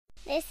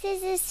This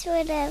is a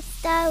sort of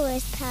Star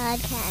Wars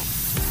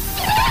podcast.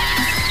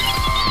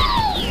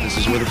 This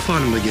is where the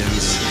fun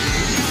begins.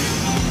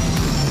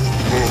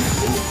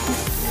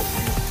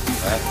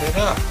 Wrap it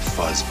up,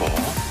 fuzzball.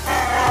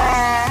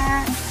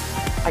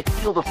 I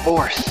feel the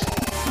Force.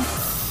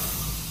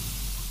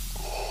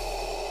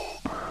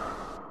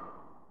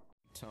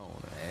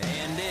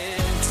 And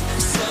it's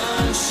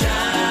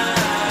sunshine,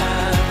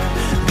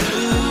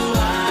 blue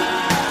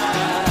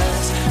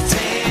eyes,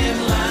 tan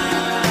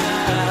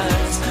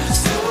lines,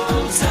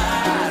 soul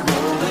tide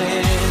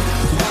rolling,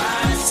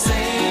 white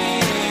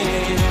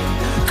sand,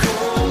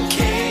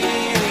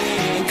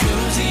 cocaine,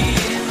 koozie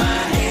in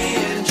my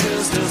hand,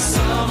 just a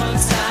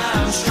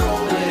summertime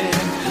strolling,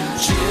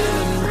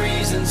 chilling,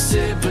 breezing,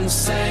 sipping,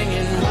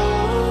 singing,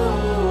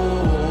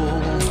 whoa,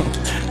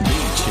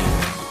 beaching.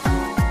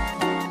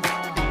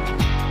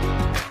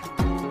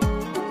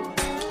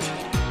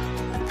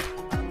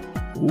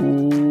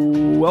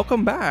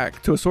 Welcome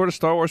back to a sort of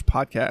Star Wars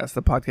podcast,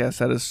 the podcast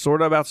that is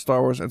sort of about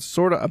Star Wars and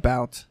sort of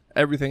about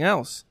everything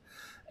else.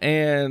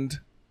 And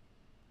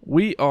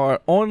we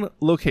are on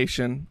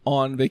location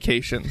on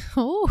vacation.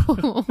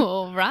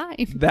 Oh,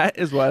 right. That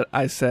is what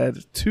I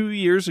said 2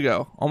 years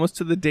ago, almost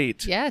to the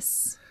date,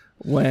 Yes.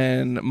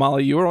 when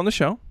Molly, you were on the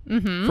show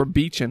for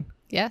Beachin'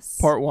 Yes.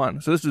 Part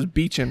 1. So this is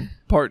Beachin'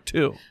 Part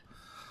 2.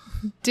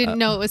 Didn't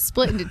know it was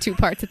split into two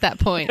parts at that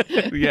point.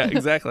 Yeah,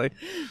 exactly.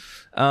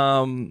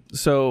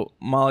 So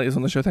Molly is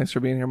on the show. Thanks for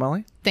being here,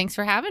 Molly. Thanks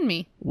for having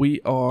me.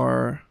 We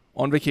are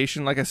on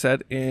vacation, like I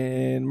said,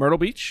 in Myrtle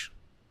Beach.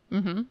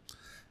 Mm-hmm.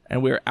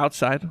 And we're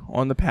outside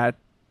on the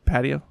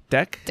patio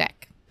deck.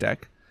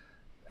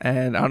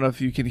 And I don't know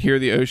if you can hear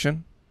the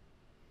ocean.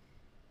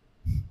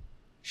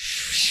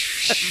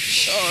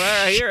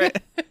 Oh, I hear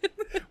it.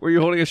 Were you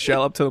holding a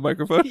shell up to the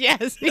microphone?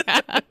 Yes. Yeah.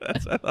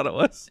 That's what I thought it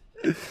was.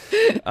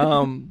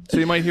 So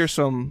you might hear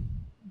some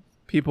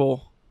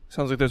people.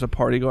 Sounds like there's a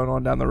party going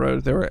on down the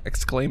road. They were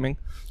exclaiming.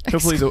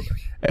 Hopefully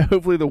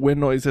the wind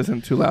noise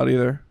isn't too loud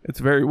either. It's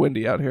very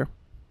windy out here.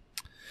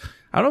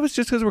 I don't know if it's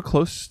just because we're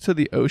close to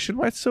the ocean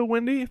why it's so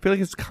windy. I feel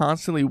like it's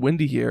constantly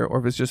windy here, or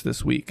if it's just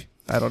this week.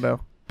 I don't know.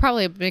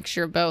 Probably a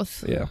mixture of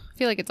both. Yeah. I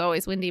feel like it's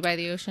always windy by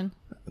the ocean.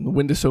 And the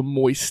wind is so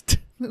moist.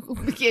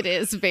 It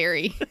is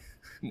very.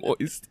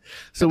 Moist.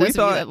 So For we those of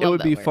you thought that it love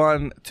would that be word.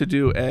 fun to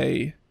do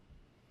a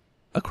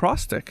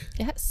acrostic.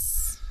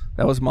 Yes.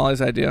 That was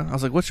Molly's idea. I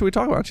was like, what should we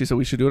talk about? She said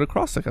we should do an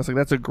acrostic. I was like,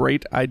 that's a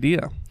great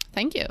idea.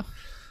 Thank you.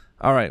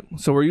 All right.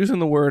 So we're using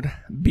the word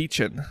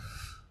beachin'.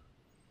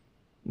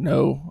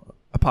 No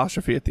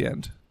apostrophe at the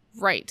end.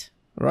 Right.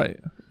 Right.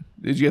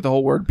 Did you get the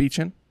whole word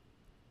beachin'?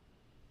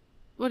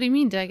 What do you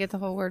mean? Did I get the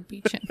whole word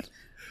beachin'?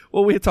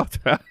 Well, we had talked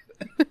about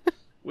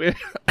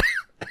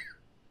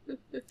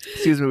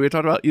Excuse me. We had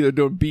talked about either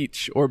doing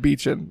beach or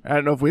beachin'. I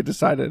don't know if we had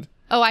decided.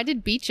 Oh, I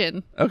did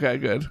beachin', Okay,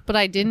 good. but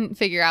I didn't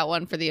figure out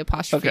one for the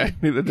apostrophe. Okay,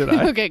 neither did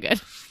I. Okay, good.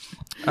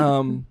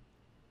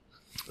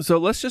 So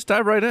let's just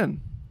dive right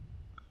in.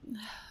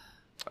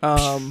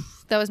 That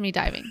was me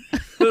diving.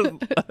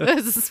 That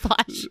was a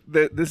splash.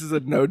 This is a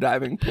no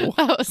diving pool.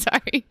 Oh,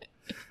 sorry.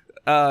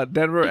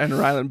 Denver and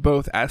Ryland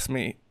both asked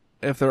me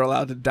if they're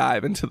allowed to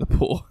dive into the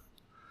pool.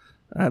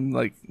 I'm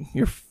like,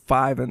 you're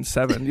 5 and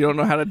 7. You don't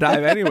know how to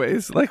dive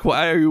anyways. Like,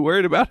 why are you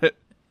worried about it?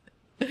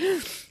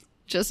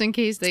 Just in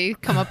case they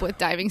come up with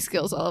diving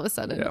skills all of a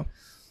sudden. Yeah.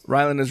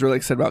 Ryland is really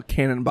excited about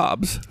cannon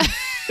bobs.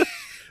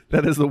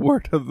 That is the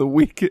word of the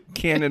week,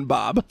 cannon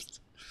bob.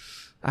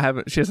 I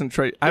haven't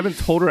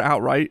told her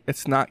outright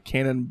it's not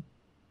cannon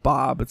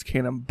bob, it's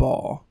cannon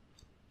ball.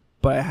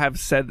 But I have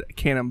said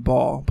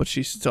cannonball, but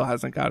she still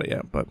hasn't got it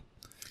yet. But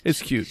it's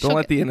cute. Don't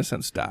let the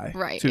innocence die.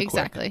 Right, too quick.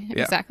 exactly.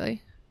 Yeah.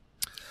 Exactly.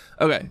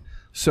 Okay,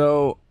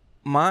 so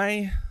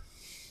my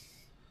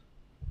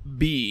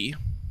B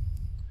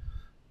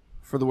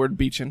for the word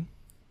beachin'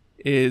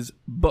 is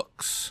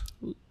books.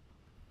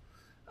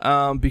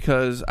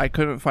 Because I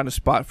couldn't find a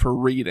spot for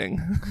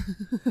reading.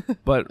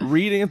 But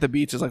reading at the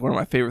beach is like one of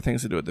my favorite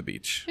things to do at the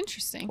beach.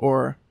 Interesting.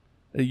 Or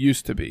it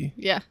used to be.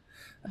 Yeah.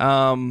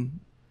 I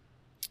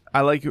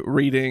like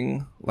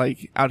reading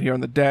like out here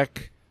on the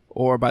deck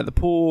or by the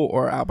pool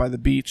or out by the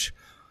beach.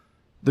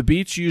 The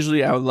beach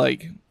usually I would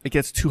like, it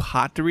gets too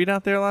hot to read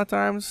out there a lot of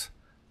times.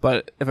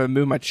 But if I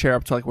move my chair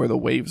up to like where the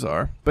waves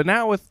are. But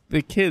now with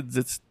the kids,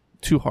 it's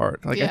too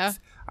hard. Like Yeah.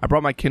 I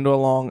brought my Kindle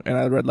along and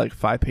I read like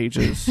 5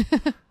 pages.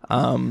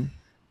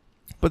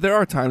 But there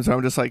are times when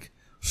I'm just like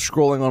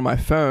scrolling on my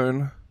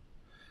phone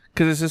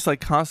because it's just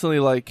like constantly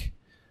like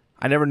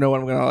I never know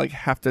when I'm gonna like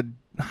have to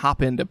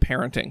hop into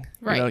parenting.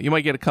 Right. You know, you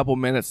might get a couple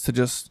minutes to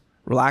just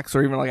relax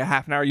or even like a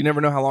half an hour. You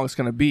never know how long it's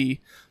gonna be.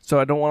 So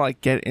I don't want to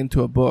like get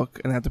into a book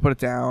and have to put it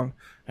down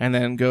and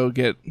then go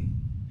get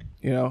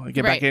back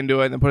Right. into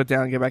it and then put it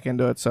down and get back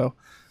into it. So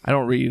I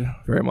don't read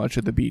very much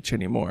at the beach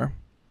anymore,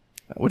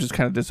 which is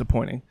kind of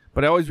disappointing.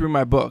 But I always read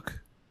my book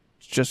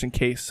just in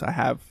case I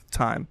have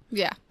time.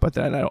 Yeah. But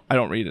then I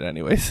don't read it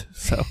anyways.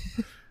 So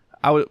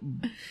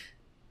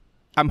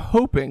I'm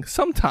hoping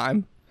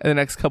sometime in the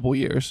next couple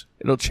years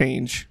it'll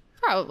change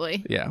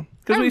Probably. Yeah,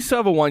 because we still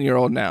have a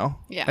 1-year-old now.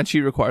 Yeah. And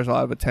she requires a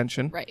lot of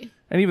attention. Right.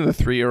 And even the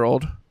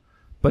 3-year-old.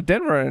 But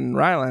Denver and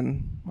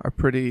Rylan are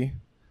pretty.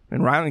 I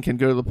mean, Rylan can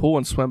go to the pool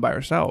and swim by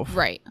herself.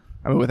 Right.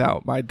 I mean,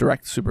 without my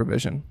direct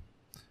supervision.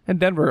 And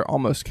Denver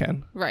almost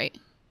can Right.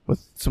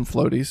 with some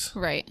floaties.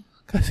 Right.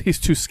 Because he's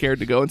too scared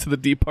to go into the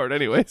deep part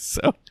anyway.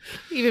 So,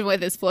 Even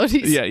with his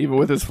floaties. yeah, even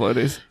with his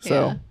floaties. So,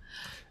 Yeah.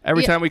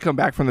 every Yeah. time we come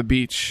back from the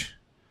beach,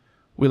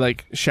 we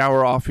like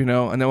shower off, and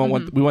then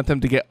we want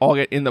them to get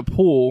in the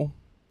pool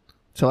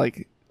to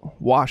like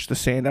wash the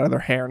sand out of their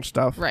hair and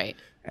stuff. Right.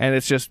 And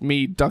it's just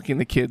me dunking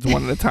the kids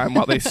one at a time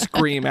while they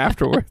scream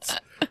afterwards.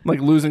 I'm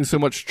like losing so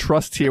much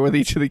trust here with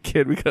each of the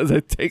kid because I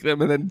take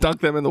them and then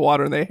dunk them in the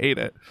water and they hate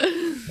it.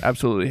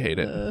 Absolutely hate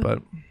it.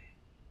 But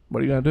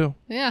what are you gonna do?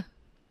 Yeah.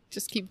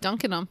 Just keep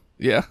dunking them.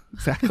 Yeah,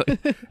 exactly.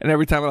 And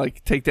every time I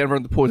like take Denver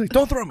in the pool, he's like,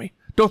 "Don't throw me!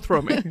 Don't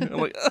throw me!" And I'm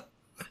like, "Ugh.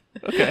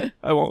 Okay,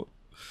 I won't."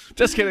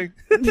 Just kidding.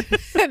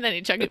 And then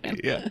you chuck it in.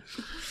 Yeah,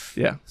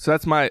 yeah. So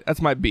that's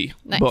my B.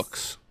 Nice.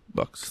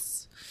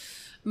 Books.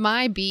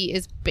 My B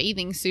is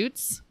bathing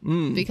suits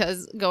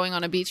because going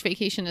on a beach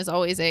vacation is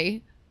always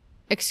a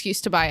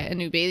excuse to buy a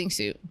new bathing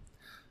suit.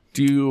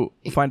 Do you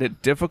find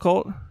it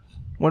difficult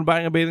when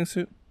buying a bathing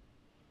suit?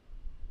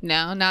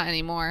 No, not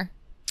anymore.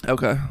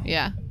 Okay.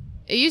 Yeah.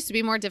 It used to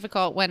be more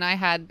difficult when I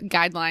had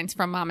guidelines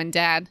from mom and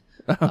dad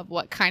of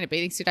what kind of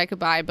bathing suit I could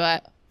buy,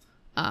 but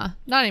not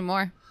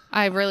anymore.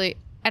 I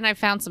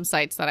found some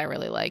sites that I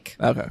really like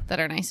Okay. that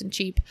are nice and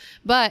cheap.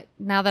 But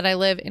now that I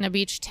live in a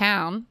beach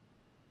town,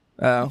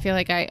 Oh. I feel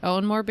like I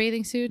own more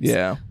bathing suits.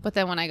 Yeah. But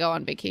then when I go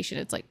on vacation,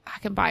 it's like I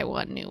can buy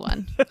one new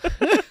one.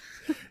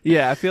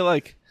 Yeah, I feel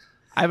like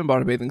I haven't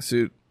bought a bathing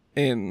suit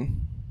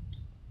in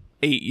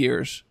 8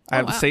 years. I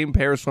have the wow. same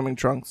pair of swimming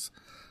trunks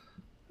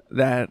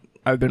that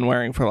I've been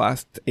wearing for the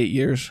last 8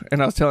 years.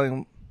 And I was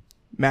telling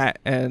Matt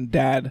and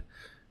Dad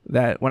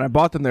that when I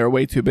bought them, they were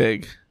way too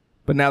big,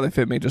 but now they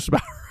fit me just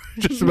about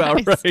Nice.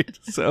 right.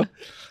 So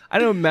I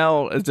know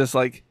Mel is just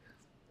like,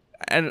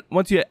 and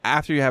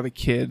after you have a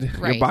kid,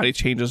 your Right. body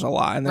changes a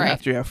lot, and then Right.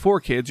 after you have 4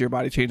 kids, your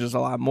body changes a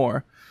lot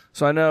more.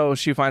 So I know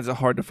she finds it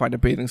hard to find a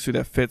bathing suit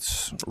that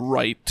fits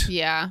right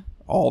Yeah.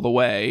 all the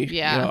way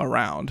Yeah.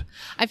 around.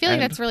 I feel like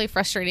And- that's really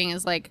frustrating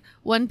is like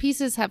one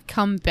pieces have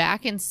come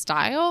back in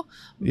style,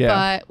 Yeah.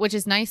 but which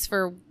is nice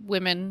for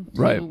women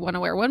who Right. want to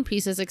wear one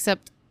pieces,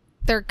 except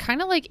they're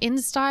kind of like in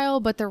style,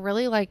 but they're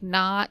really like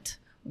not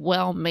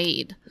well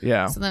made.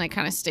 Yeah. So then it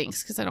kind of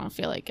stinks because I don't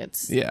feel like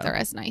they're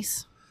as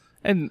nice.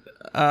 And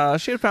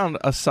she had found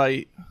a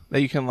site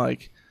that you can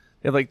like,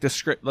 it like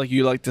describe like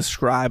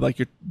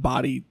your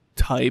body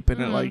type, and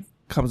it like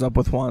comes up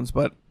with ones,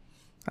 but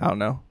I don't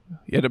know.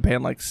 You had to pay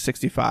like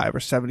 $65 or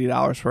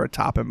 $70 for a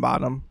top and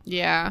bottom.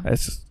 Yeah.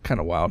 It's just kind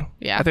of wild.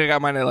 Yeah. I think I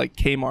got mine at like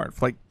Kmart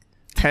for like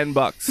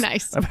 $10.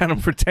 Nice. I've had them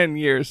for 10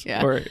 years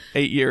Yeah. or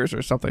 8 years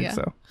or something. Yeah.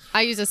 So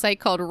I use a site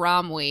called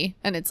Romwe,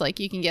 and it's like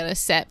you can get a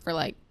set for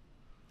like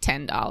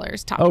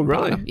 $10 top Oh, and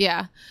really? bottom.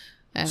 Yeah.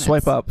 And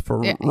swipe it's- up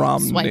for yeah,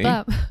 Romney. Swipe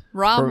up.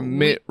 For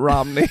Mitt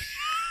Romney.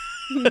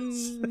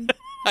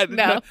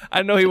 No.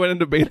 I know he went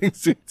into bathing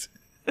suits.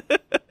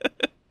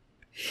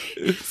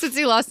 Since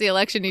he lost the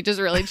election, he just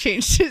really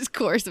changed his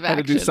course of Had to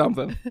action. do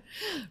something.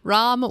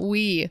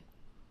 Romwe.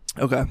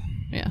 Okay.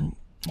 Yeah.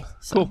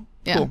 So, Cool.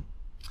 Yeah. Cool.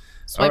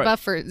 Swipe All right. up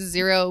for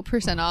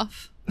 0%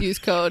 off. Use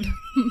code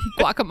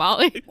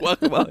guacamole.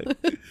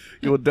 Guacamole.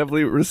 You will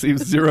definitely receive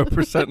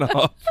 0%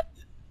 off.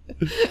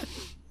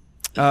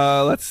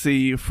 Let's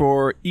see.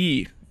 For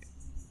E,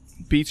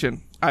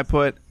 beaching, I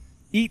put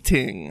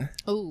eating.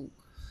 Oh,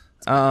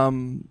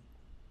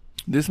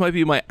 This might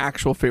be my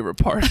actual favorite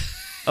part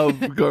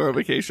of going on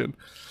vacation.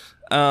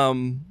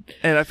 And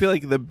I feel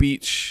like the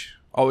beach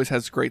always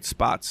has great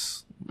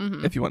spots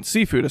if you want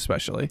seafood,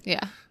 especially.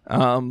 yeah.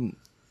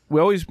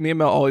 Me and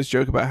Mel always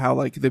joke about how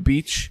like the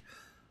beach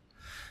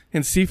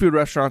and seafood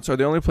restaurants are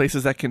the only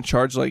places that can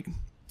charge like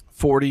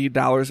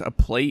 $40 a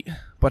plate,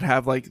 but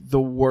have like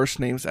the worst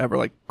names ever,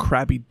 like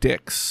Krabby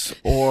Dicks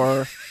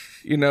or,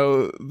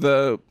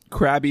 the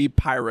Krabby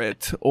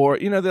Pirate, or,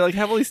 they like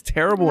have all these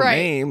terrible Right.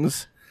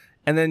 names.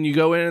 And then you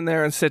go in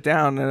there and sit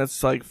down and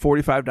it's like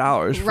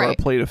 $45 for a Right.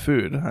 plate of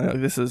food. I know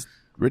this is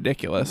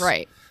ridiculous.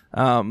 Right.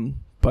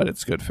 But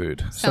it's good food.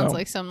 Sounds So-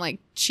 like some like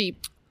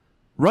cheap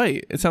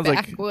right. It sounds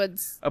like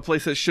backwoods. a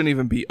place that shouldn't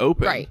even be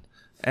open. Right.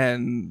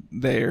 And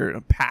they're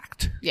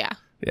packed. Yeah.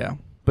 Yeah.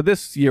 But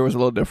this year was a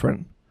little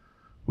different.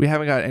 We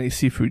haven't got any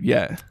seafood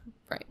yet.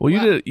 Right. Well, you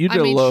did I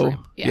a made low.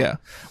 shrimp, Yeah.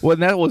 Well,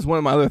 and that was one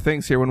of my other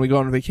things here when we go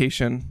on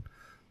vacation.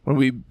 When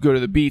we go to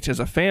the beach as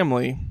a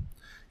family,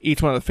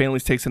 each one of the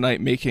families takes a night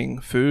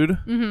making food.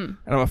 Mm-hmm.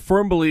 And I'm a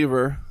firm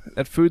believer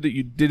that food that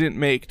you didn't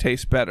make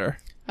tastes better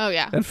Oh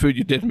yeah. than food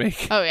you did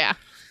make. Oh yeah.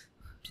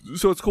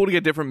 So it's cool to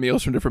get different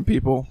meals from different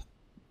people.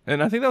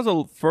 And I think that was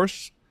the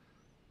first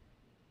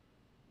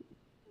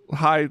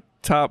high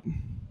top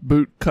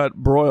boot cut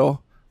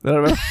broil that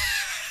I've ever.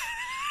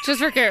 Just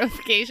for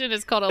clarification,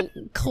 it's called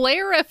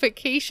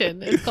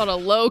a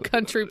low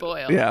country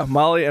boil. Yeah,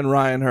 Molly and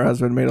Ryan, her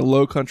husband, made a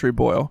low country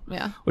boil.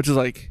 Yeah. Which is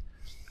like,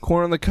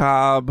 corn on the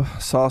cob,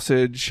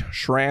 sausage,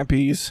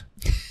 shrimpies.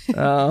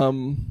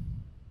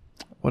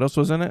 What else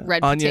was in it?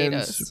 Red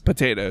Onions,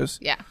 potatoes.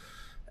 Yeah.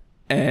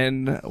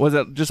 And was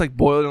it just like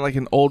boiled in like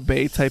an Old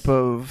Bay type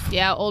of?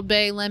 Yeah, Old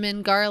Bay,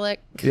 lemon, garlic.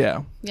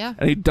 Yeah. Yeah.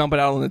 And he'd dump it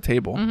out on the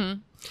table.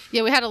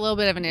 Yeah, we had a little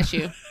bit of an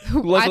issue.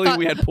 Luckily,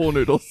 we had pool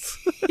noodles.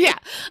 Yeah.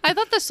 I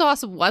thought the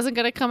sauce wasn't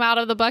going to come out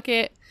of the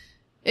bucket.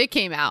 It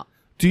came out.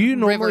 Do you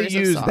normally Rivers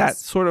of use sauce. that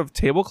sort of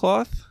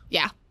tablecloth?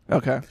 Yeah.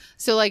 Okay.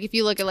 So, like, if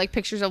you look at, like,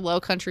 pictures of Low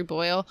Country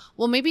Boil,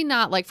 well, maybe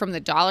not, like, from the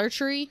Dollar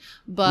Tree,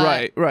 but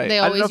Right. they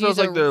I don't always know if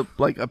it use was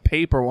like a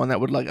paper one that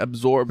would like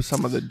absorb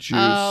some of the juice.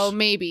 Oh,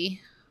 maybe.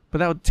 But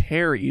that would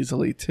tear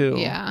easily too.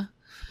 Yeah.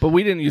 But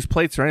we didn't use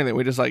plates or anything.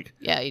 We just like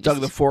Yeah, you dug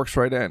just, the forks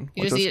right in.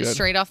 you which just was eat it good.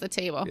 straight off the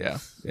table.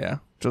 Yeah.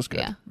 Just good.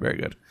 Yeah. Very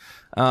good.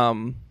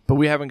 But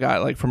we haven't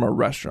got like from a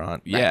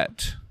restaurant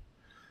yet.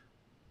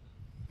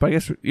 But I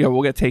guess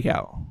we'll get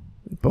takeout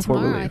before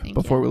Tomorrow, we I leave. think,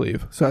 Before we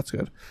leave. So that's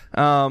good.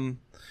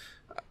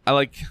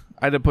 I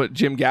had to put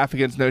Jim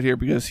Gaffigan's note here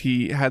because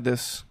he had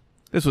this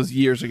was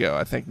years ago,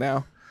 I think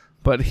now.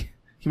 But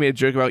he made a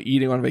joke about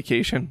eating on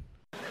vacation.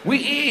 We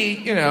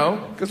eat,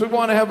 because we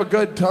want to have a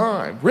good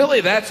time.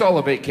 Really, that's all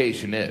a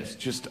vacation is.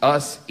 Just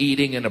us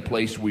eating in a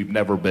place we've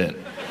never been.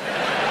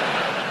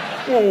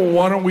 Well,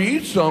 why don't we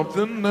eat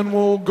something, then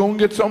we'll go and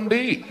get something to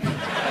eat.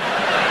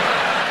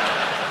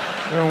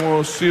 And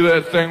we'll see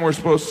that thing we're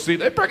supposed to see.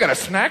 They probably got a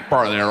snack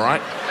bar there,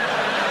 right?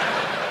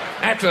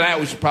 After that,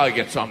 we should probably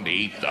get something to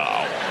eat,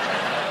 though.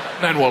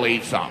 Then we'll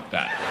eat something.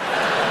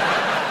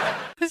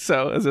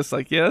 So it's just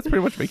like, that's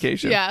pretty much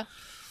vacation. Yeah.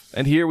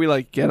 And here we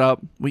like get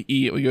up, we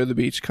eat, we go to the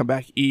beach, come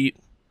back, eat,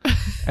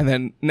 and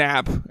then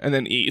nap, and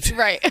then eat.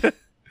 Right.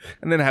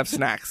 And then have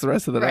snacks the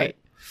rest of the Right.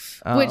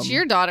 night. Which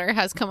your daughter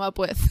has come up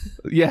with.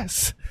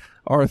 Yes.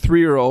 Our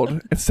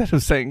 3-year-old, instead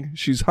of saying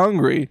she's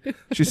hungry,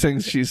 she's saying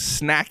she's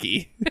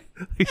snacky.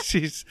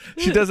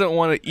 She doesn't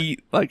want to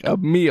eat like a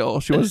meal.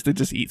 She wants to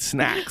just eat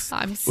snacks.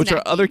 I'm which our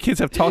snacky. other kids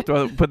have talked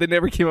about, but they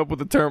never came up with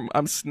the term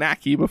I'm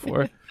snacky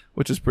before,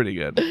 which is pretch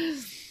good.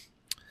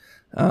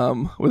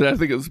 Which I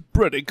think is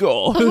pretty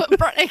cool.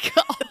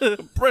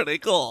 Pretty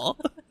cool.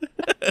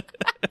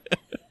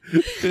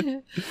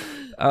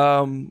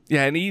 And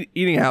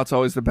eating out's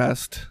always the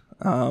best.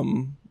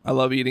 I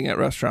love eating at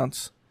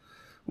restaurants.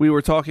 We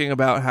were talking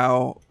about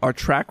how our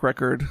track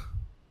record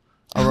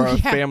of our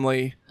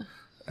family,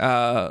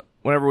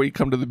 whenever we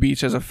come to the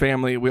beach as a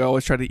family, we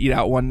always try to eat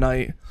out one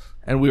night,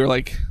 and we were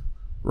like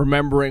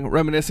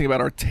reminiscing about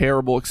our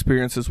terrible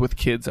experiences with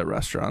kids at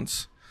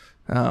restaurants.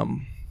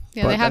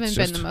 Yeah, they haven't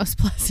been the most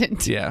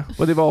pleasant. Yeah,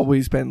 but they've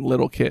always been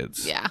little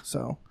kids. Yeah.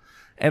 So,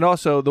 and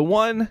also the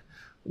one,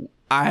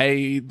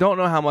 I don't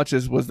know how much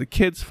was the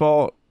kid's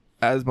fault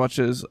as much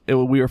as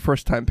we were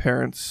first time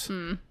parents,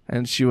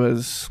 and she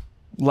was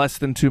less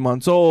than 2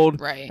 months old,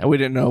 Right. and we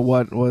didn't know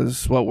what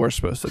we're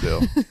supposed to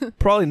do.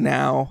 Probably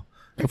now,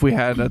 if we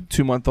had a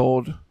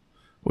 2-month-old,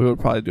 we would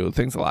probably do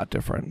things a lot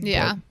different.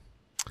 Yeah.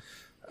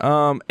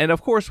 But, and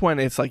of course, when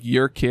it's like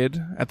your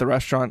kid at the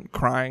restaurant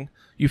crying,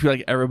 you feel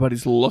like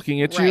everybody's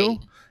looking at you, Right.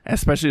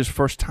 especially as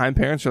first-time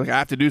parents. You're like, I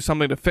have to do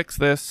something to fix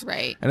this,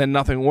 Right. and then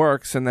nothing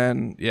works, and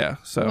then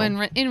so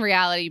When in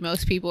reality,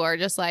 most people are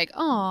just like,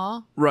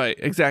 "Aw." right,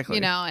 exactly.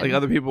 And like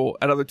other people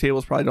at other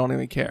tables probably don't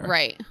even care,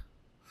 Right.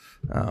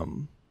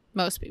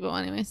 Most people,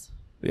 anyways.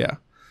 Yeah,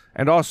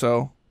 and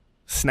also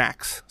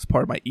snacks as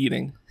part of my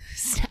eating.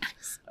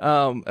 Snacks.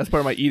 As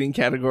part of my eating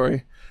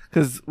category,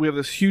 because we have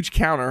this huge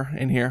counter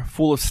in here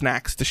full of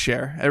snacks to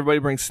share. Everybody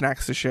brings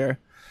snacks to share,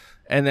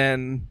 and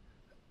then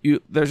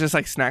there's just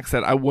like snacks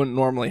that I wouldn't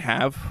normally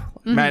have.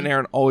 Matt and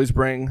Aaron always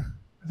bring.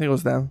 I think it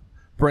was them.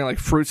 Bring like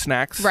fruit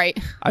snacks. Right.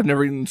 I've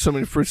never eaten so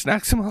many fruit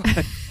snacks in my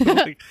life. I'm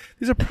like,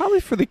 these are probably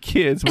for the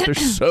kids, but they're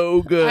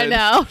so good. I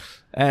know.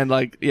 And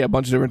like, a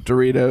bunch of different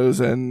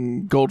Doritos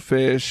and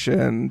goldfish,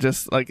 and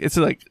just like it's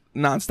like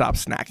nonstop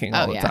snacking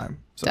all the time.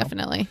 So,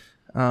 Definitely.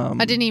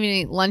 I didn't even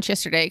eat lunch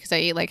yesterday because I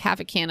ate like half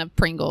a can of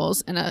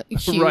Pringles and a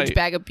huge Right.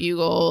 bag of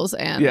Bugles.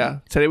 And Yeah.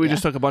 Today we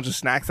just took a bunch of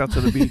snacks out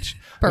to the beach.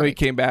 And we Perfect.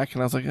 came back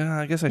and I was like,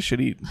 I guess I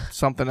should eat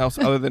something else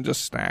other than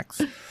just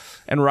snacks.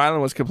 And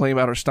Rylan was complaining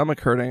about her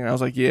stomach hurting. And I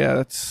was like, yeah,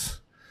 that's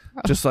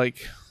just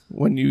like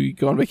when you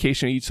go on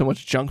vacation and eat so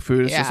much junk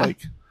food. It's just Yeah.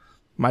 like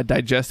my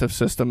digestive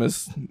system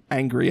is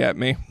angry at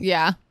me.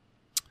 Yeah.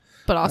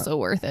 But also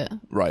worth it.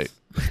 Right.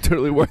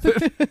 Totally worth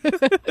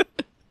it.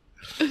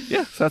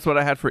 Yeah. So that's what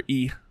I had for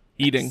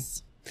eating.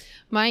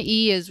 My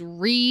E is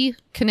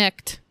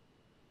reconnect.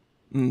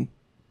 Mm.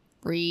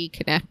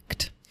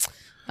 Reconnect.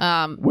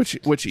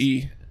 Which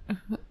E?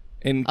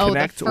 In Oh,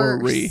 connect the or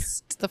re?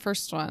 first. The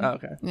first one. Oh,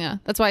 okay. Yeah.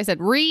 That's why I said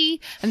re.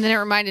 And then it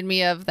reminded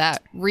me of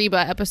that Reba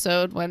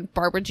episode when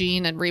Barbara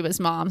Jean and Reba's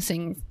mom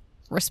sing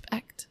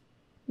Respect.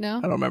 No?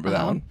 I don't remember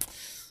that one.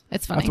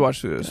 It's I funny. have to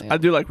watch through this. Yeah. I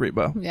do like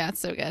Reba. Yeah, it's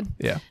so good.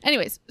 Yeah.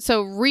 Anyways,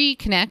 so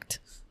reconnect.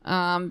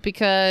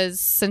 Because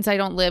since I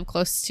don't live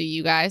close to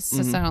you guys,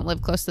 since I don't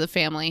live close to the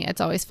family,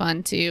 it's always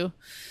fun to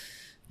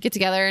get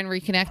together and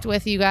reconnect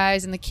with you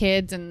guys and the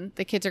kids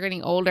are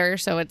getting older,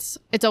 so it's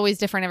always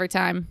different every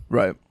time.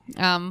 Right.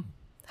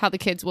 How how the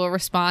kids will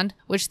respond,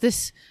 which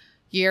this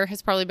year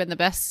has probably been the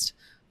best.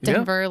 Yeah.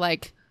 Denver,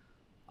 like,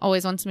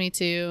 always wants me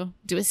to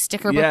do a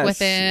sticker book Yes. with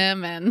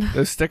him. And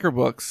Those sticker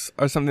books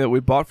are something that we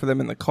bought for them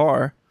in the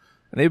car,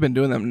 and they've been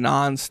doing them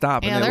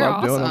nonstop, yeah, and they they're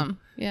love doing them. awesome.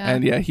 Yeah.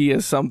 And yeah, he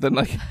is something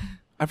like,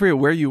 I forget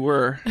where you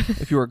were,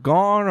 if you were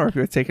gone or if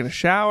you were taking a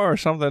shower or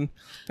something.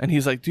 And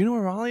he's like, do you know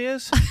where Molly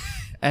is?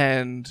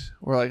 And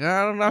we're like,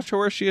 I'm not sure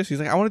where she is. He's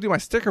like, I want to do my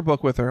sticker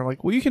book with her. I'm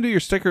like, well, you can do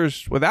your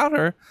stickers without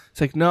her. It's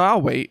like, no,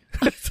 I'll wait.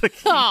 It's like,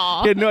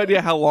 Aw. he had no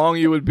idea how long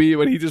you would be,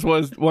 but he just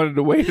wanted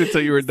to wait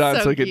until you were done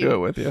So so he could do cute. it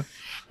with you.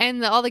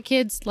 And all the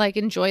kids like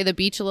enjoy the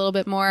beach a little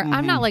bit more.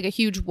 I'm not like a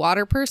huge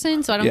water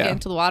person, so I don't Yeah. get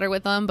into the water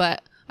with them,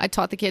 but I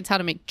taught the kids how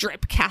to make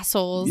drip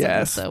castles. and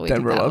Yes, so we did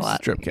Denver that a loves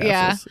lot. drip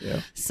Yeah. castles.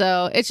 Yeah.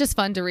 So it's just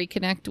fun to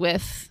reconnect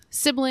with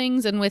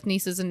siblings and with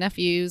nieces and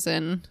nephews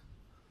and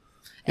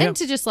Yeah.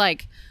 to just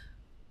like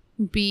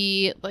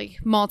be like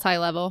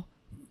multi-level,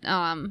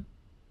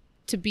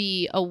 to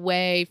be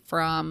away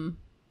from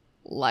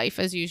life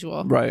as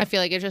usual. Right. I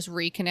feel like it just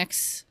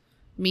reconnects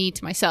me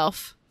to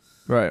myself,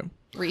 Right.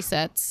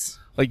 resets.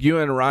 Like you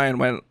and Ryan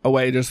went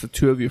away, just the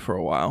two of you, for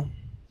a while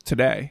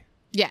today,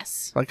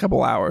 Yes. like a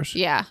couple hours.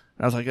 Yeah.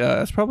 And I was like,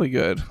 that's probably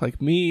good.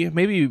 Like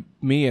maybe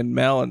me and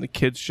Mel and the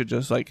kids should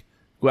just like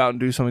go out and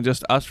do something,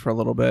 just us for a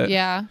little bit.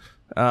 Yeah.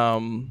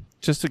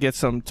 Just to get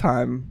some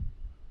time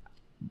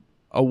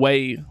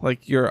away,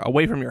 like you're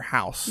away from your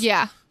house.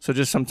 Yeah. So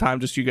just some time,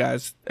 just you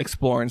guys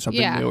exploring something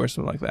Yeah. new or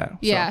something like that. So,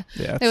 Yeah.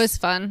 yeah. It was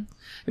fun.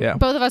 Yeah.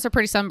 Both of us are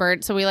pretty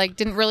sunburned, so we like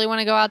didn't really want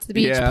to go out to the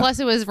beach. Yeah. Plus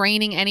it was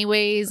raining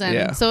anyways, and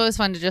Yeah. so it was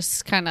fun to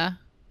just kind of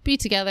be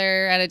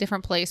together at a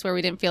different place where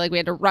we didn't feel like we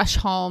had to rush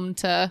home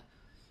to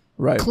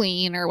Right.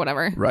 clean or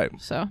whatever. Right.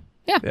 So,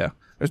 yeah. Yeah.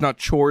 There's not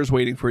chores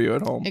waiting for you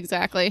at home.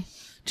 Exactly.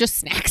 Just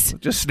snacks.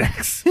 Just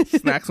snacks.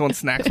 Snacks on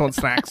snacks on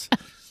snacks.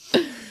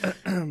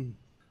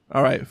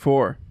 All right,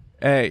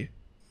 4A.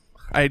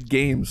 I had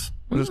games,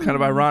 which is kind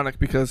of ironic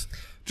because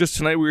just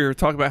tonight we were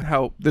talking about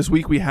how this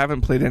week we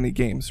haven't played any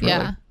games, really.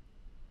 Yeah.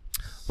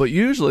 But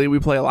usually we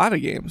play a lot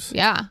of games.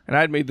 Yeah. And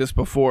I'd made this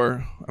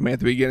before, I mean, at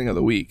the beginning of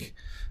the week.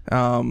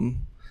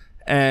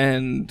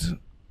 And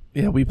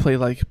yeah, we played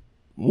like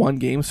one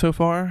game so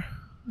far.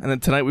 And then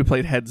tonight we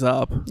played Heads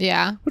Up,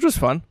 Yeah. which was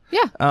fun.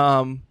 Yeah.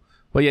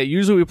 But yeah,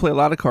 usually we play a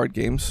lot of card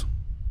games.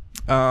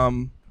 A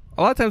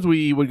lot of times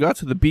we would go out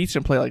to the beach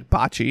and play like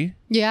bocce,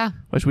 Yeah.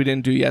 which we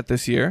didn't do yet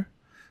this year.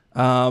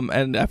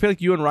 And I feel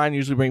like you and Ryan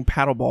usually bring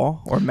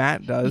paddleball, or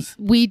Matt does.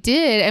 We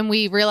did, and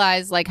we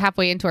realized like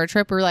halfway into our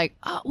trip, we were like,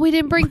 oh, we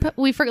didn't bring,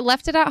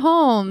 left it at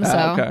home.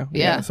 So, Okay.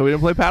 yeah. So we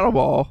didn't play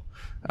paddleball.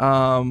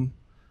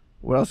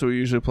 What else do we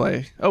usually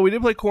play? Oh, we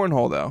did play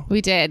cornhole though. We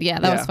did. Yeah.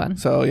 That was fun.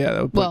 So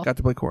yeah, Well, got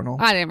to play cornhole.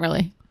 I didn't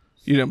really.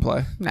 You didn't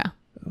play, No.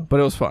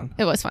 but it was fun.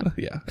 It was fun.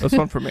 Yeah, it was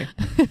fun for me.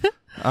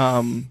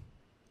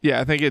 Yeah,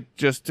 I think it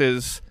just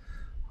is.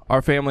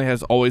 Our family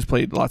has always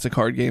played lots of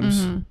card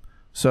games. Mm-hmm.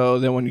 So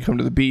then when you come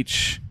to the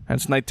beach and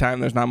it's nighttime,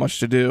 there's not much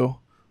to do.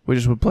 We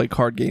just would play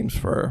card games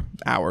for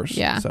hours.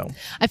 Yeah. So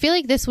I feel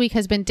like this week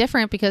has been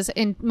different because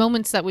in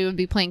moments that we would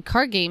be playing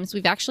card games,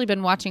 we've actually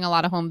been watching a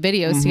lot of home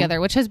videos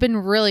together, which has been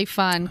really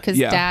fun because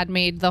Yeah. our dad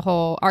made the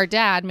whole,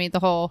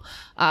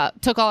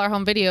 took all our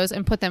home videos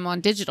and put them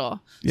on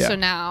digital. Yeah. So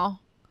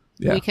now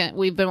yeah,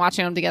 we've been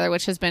watching them together,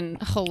 which has been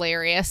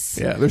hilarious.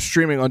 yeah, they're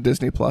streaming on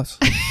Disney Plus.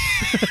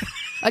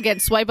 Again,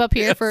 swipe up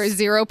here for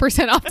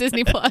 0% off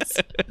Disney Plus.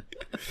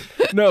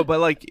 No, but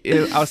like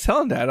I was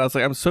telling Dad, I was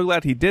like, I'm so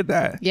glad he did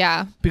that.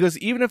 Yeah. Because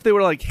even if they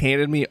were like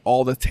handed me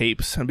all the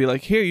tapes and be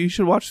like, here, you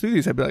should watch through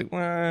these, I'd be like,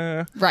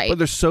 Right. But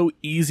they're so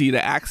easy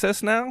to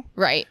access now.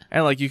 Right.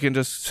 And like you can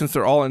just, since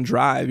they're all in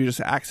Drive, you just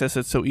access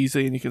it so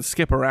easily and you can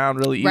skip around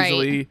really Right.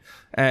 easily.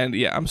 And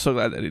yeah, I'm so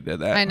glad that he did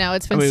that. I know,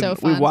 it's been so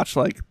We fun. watched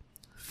like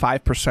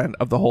 5%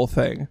 of the whole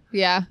thing,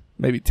 Yeah.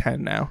 maybe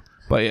 10 now.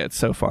 But yeah, it's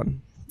so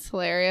fun. It's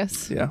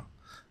hilarious. Yeah.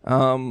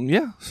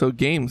 Yeah. So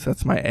games,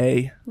 that's my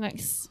A.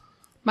 Nice.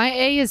 My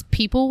A is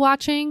people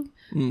watching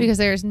because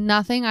there's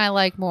nothing I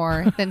like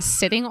more than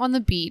sitting on the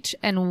beach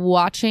and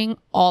watching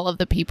all of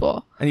the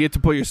people. And you get to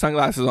put your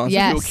sunglasses on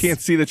Yes. so people can't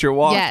see that you're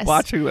Yes.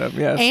 watching them.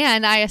 Yes.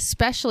 And I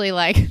especially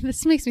like,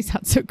 this makes me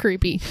sound so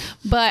creepy,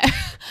 but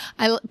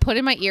I put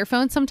in my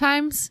earphones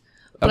sometimes,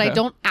 but I Okay.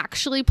 don't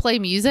actually play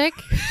music.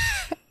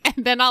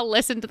 And then I'll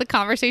listen to the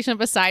conversation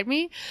beside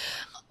me.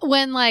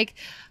 When like,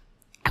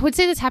 I would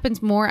say this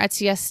happens more at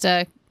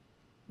Siesta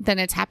than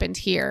it's happened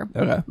here.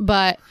 Okay.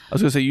 But I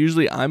was gonna say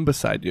usually I'm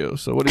beside you.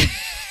 So what are you,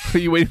 are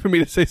you waiting for me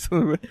to say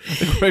something?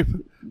 Like,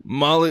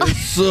 Molly is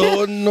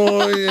so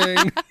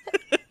annoying.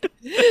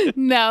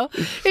 no,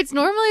 it's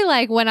normally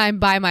like when I'm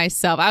by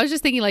myself. I was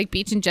just thinking like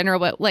beach in general,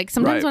 but like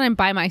sometimes Right. when I'm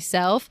by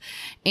myself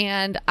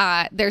and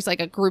there's like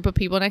a group of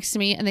people next to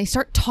me and they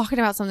start talking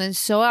about something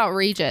so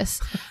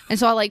outrageous. And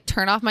so I'll like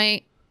turn off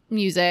my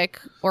music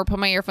or put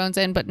my earphones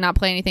in but not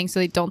play anything so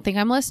they don't think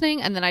I'm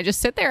listening, and then I just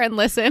sit there and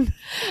listen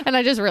and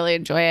I just really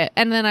enjoy it.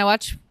 And then I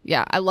watch,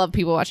 I love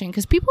people watching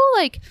because people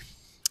like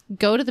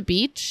go to the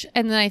beach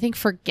and then I think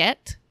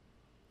forget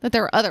that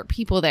there are other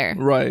people there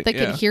Right, that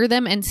yeah. can hear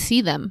them and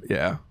see them.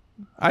 Yeah.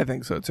 I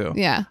think so too.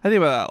 Yeah. I think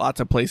about that lots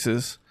of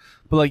places.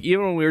 But like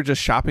even when we were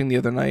just shopping the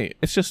other night,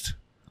 it's just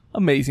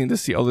amazing to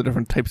see all the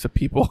different types of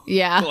people.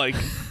 Yeah. Like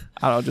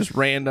I don't know, just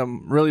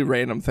really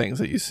random things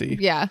that you see.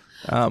 Yeah.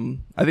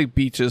 I think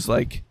beaches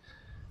like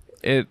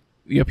it.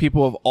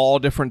 People of all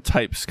different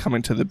types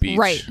coming to the beach.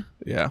 Right.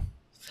 Yeah.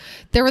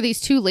 There were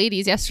these two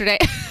ladies yesterday.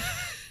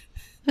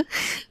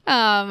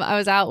 I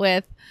was out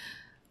with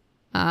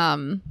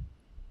mom.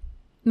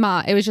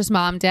 It was just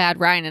mom, dad,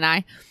 Ryan, and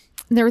I.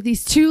 And there were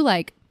these two,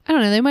 like, I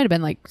don't know, they might have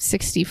been like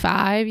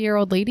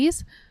 65-year-old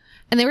ladies.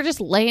 And they were just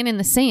laying in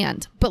the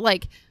sand, but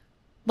like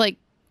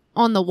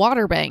on the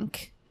water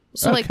bank.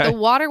 So like the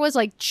water was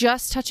like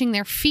just touching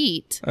their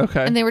feet.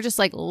 Okay. And they were just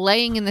like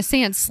laying in the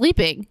sand,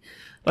 sleeping.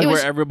 Like It where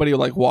was- everybody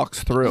like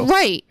walks through.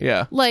 Right.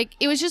 Yeah. Like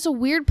it was just a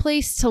weird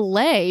place to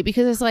lay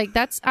because it's like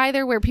that's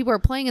either where people are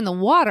playing in the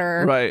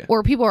water Right.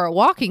 or people are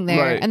walking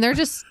there Right. and they're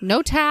just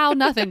no towel,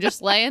 nothing,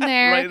 just laying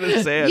there. Right in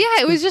the sand.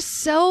 Yeah, it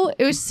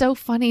was so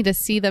funny to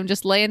see them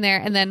just laying there.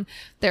 And then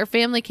their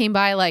family came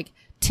by like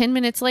 10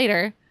 minutes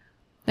later.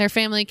 Their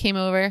family came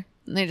over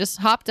and they just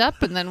hopped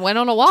up and then went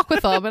on a walk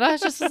with them. And I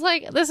was just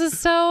like, this is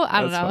so,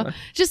 I don't That's know. funny.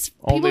 Just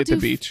Only people at the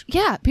do, beach.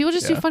 Yeah, people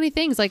just do Yeah. funny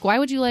things. Like, why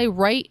would you lay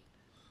right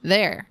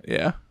there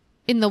Yeah.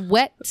 in the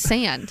wet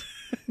sand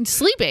and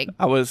sleeping?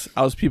 I was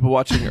people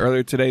watching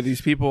earlier today.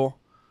 These people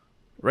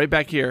right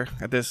back here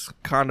at this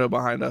condo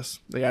behind us,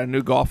 they got a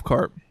new golf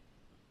cart.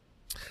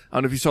 I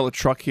don't know if you saw the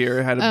truck here.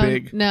 It had a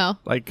big No.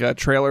 like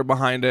trailer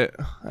behind it,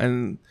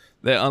 and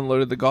they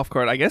unloaded the golf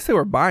cart. I guess they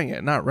were buying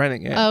it, not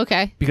renting it. Oh,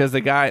 okay. Because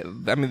the guy,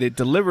 I mean, they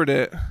delivered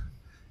it,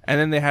 and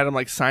then they had him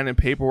like signing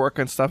paperwork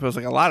and stuff. It was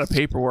like a lot of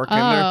paperwork in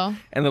there. Oh.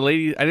 And the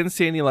lady, I didn't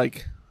see any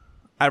like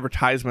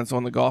advertisements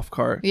on the golf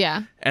cart.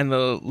 Yeah. And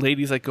the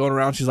lady's like going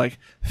around, she's like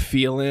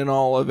feeling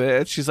all of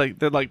it. She's like,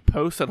 they're like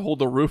posts that hold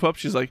the roof up.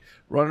 She's like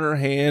running her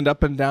hand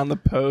up and down the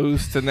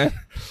post, and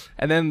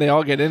then they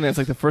all get in. It's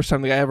like the first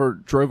time the guy ever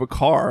drove a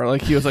car.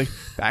 Like he was like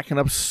backing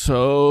up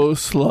so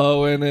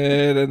slow in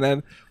it, and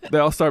then they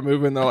all start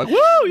moving. They're like, woo,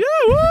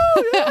 yeah,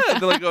 woo, yeah.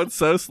 They're like going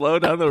so slow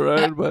down the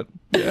road, but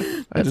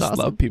yeah, I just awesome.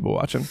 love people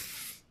watching.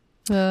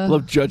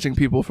 Love judging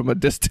people from a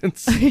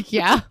distance.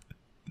 Yeah.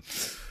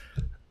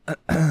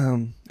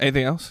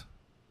 Anything else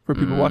for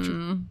people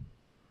watching?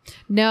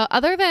 No,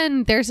 other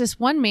than there's this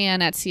one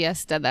man at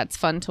Siesta that's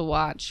fun to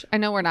watch. I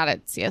know we're not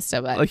at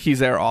Siesta, but Like he's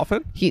there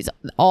often? he's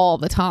all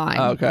the time.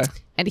 Oh, okay.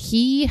 And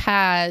he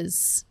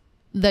has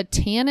the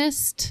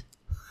tannest,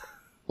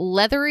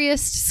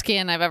 leatheriest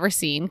skin I've ever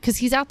seen because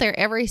he's out there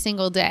every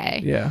single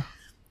day. Yeah.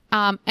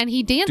 And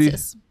he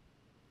dances.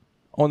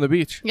 On the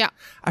beach. Yeah.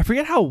 I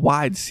forget how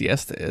wide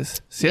Siesta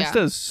is. Siesta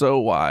Yeah. is so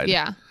wide.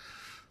 Yeah.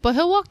 But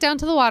he'll walk down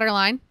to the water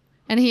line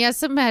and he has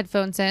some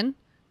headphones in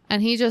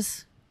and he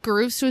just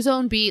grooves to his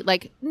own beat.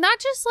 Like, not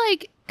just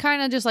like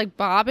kind of just like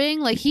bobbing.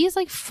 Like, he's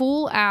like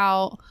full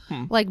out,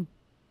 like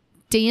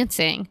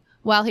dancing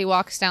while he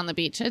walks down the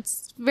beach.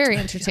 It's very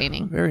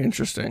entertaining. Very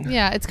interesting.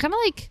 Yeah. It's kind of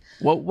like,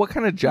 What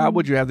kind of job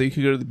would you have that you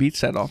could go to the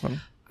beach that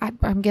often?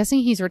 I'm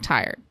guessing he's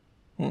retired.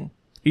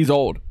 He's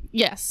old.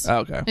 Yes.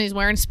 Okay. And he's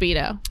wearing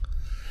Speedo.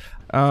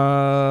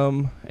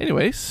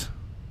 Anyways.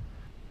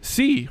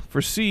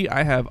 For C,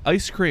 I have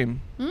ice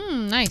cream.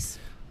 Nice.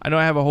 I know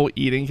I have a whole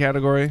eating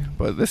category,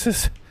 but this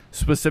is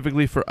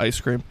specifically for ice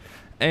cream.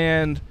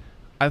 And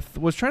I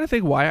was trying to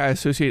think why I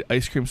associate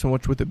ice cream so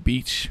much with the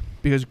beach.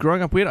 Because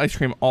growing up, we had ice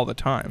cream all the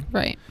time.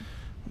 Right.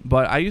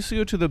 But I used to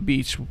go to the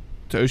beach,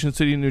 to Ocean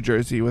City, New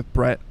Jersey, with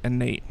Brett and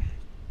Nate.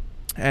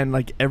 And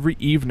like every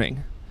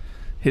evening,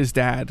 his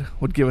dad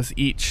would give us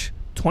each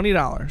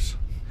 $20.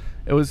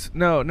 It was,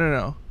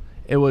 no.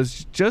 It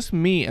was just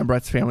me and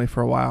Brett's family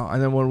for a while.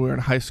 And then when we were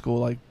in high school,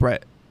 like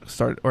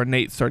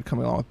Nate started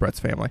coming along with Brett's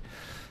family.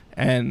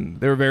 And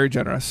they were very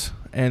generous.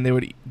 And they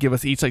would give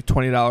us each like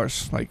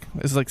 $20. Like,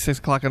 this is like 6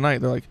 o'clock at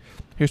night. They're like,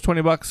 here's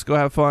 $20, go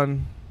have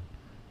fun.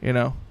 You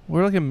know,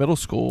 we're like in middle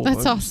school. That's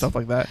and awesome. Stuff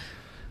like that.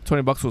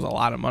 $20 was a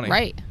lot of money.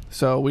 Right.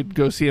 So we'd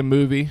go see a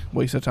movie,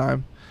 waste of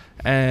time.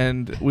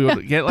 And we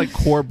would get like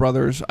Core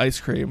Brothers ice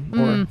cream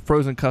or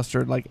frozen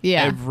custard like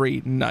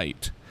every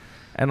night.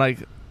 And like,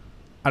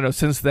 I don't know,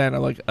 since then I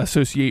like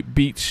associate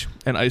beach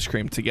and ice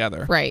cream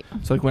together. Right.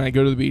 So like when I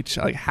go to the beach,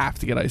 I like have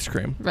to get ice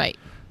cream. Right.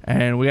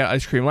 And we got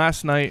ice cream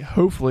last night.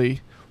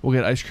 Hopefully we'll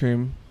get ice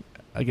cream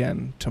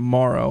again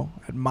tomorrow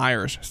at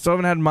Myers. Still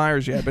haven't had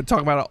Myers yet. I've been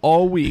talking about it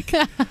all week.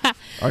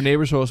 Our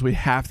neighbors told us we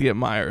have to get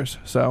Myers.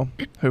 So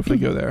hopefully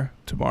go there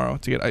tomorrow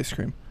to get ice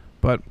cream.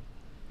 But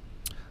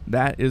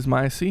that is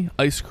my C,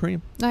 ice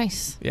cream.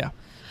 Nice. Yeah.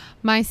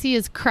 My C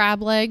is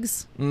crab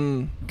legs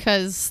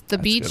because the That's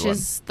a beach good one.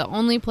 is the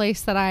only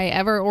place that I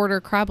ever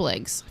order crab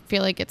legs. I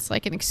feel like it's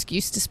like an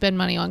excuse to spend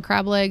money on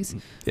crab legs.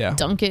 Yeah.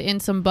 Dunk it in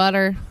some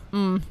butter.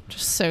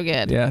 Just so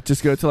good. Yeah.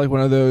 Just go to like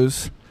one of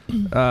those,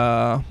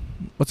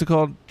 what's it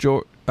called?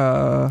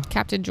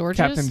 Captain George's.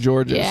 Captain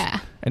George's. Yeah.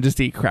 And just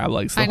eat crab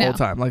legs the I know. whole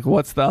time. Like,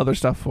 what's the other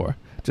stuff for?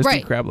 Just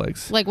Right. eat crab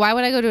legs. Like, why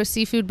would I go to a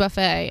seafood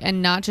buffet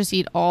and not just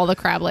eat all the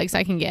crab legs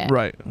I can get?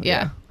 Right.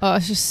 Yeah. Oh,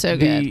 it's just so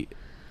good.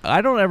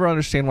 I don't ever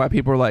understand why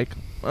people are like,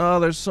 oh,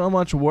 there's so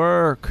much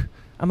work.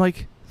 I'm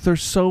like, they're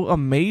so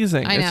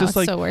amazing. I know, it's just it's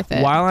like so worth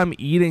it. while I'm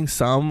eating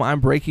some, I'm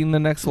breaking the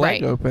next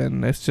leg Right.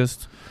 open. It's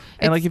just,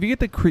 and like if you get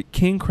the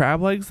king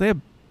crab legs, they have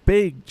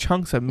big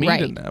chunks of meat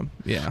Right. in them.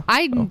 Yeah.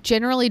 I So,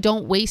 generally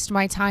don't waste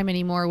my time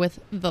anymore with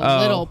the Oh.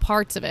 little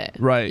parts of it.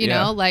 Right, You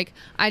yeah. know, like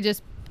I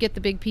just get the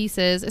big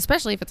pieces,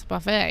 especially if it's a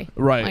buffet.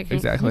 Right, Like,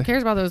 exactly. Who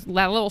cares about that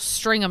little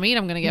string of meat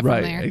I'm going to get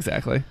right. from there?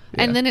 Exactly.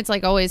 And Yeah. then it's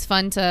like always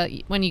fun to,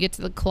 when you get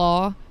to the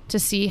claw, to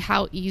see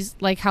how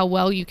how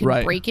well you can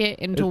Right. break it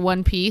into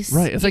one piece.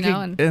 right. It's you like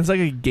know, it's like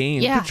a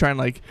game Yeah. to try and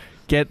like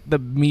get the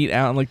meat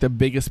out in like the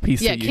biggest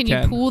piece yeah, that can you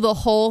you pull the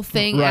whole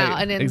thing Right,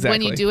 out? And then when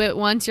exactly. you do it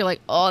once, you're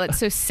like, oh, that's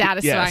so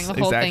satisfying. Yes, the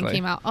whole thing exactly.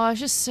 came out. Oh, it's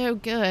just so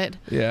good.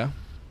 Yeah.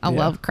 I Yeah.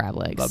 love crab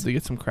legs. Love to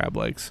get some crab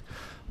legs.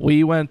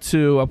 We went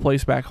to a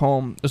place back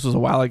home. This was a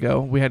while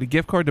ago. We had a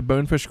gift card to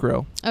Bonefish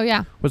Grill. Oh,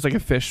 yeah. It was like a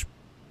fish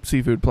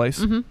seafood place.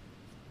 Mhm.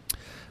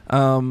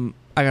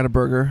 I got a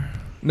burger.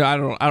 No, I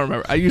don't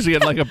remember. I usually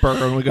get like a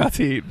burger when we got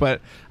to eat,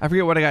 but I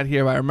forget what I got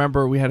here. But I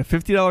remember we had a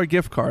 $50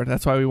 gift card.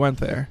 That's why we went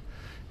there.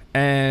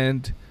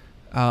 And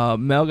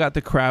Mel got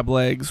the crab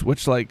legs,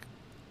 which like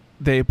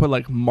they put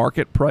like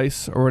market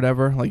price or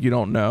whatever. Like you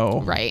don't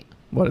know Right.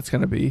 what it's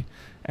going to be.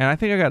 And I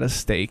think I got a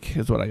steak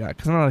is what I got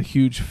because I'm not a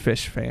huge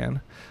fish fan.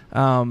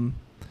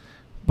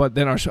 But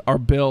then our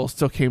bill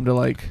still came to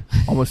like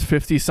almost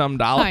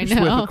 $50-some I with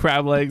know. the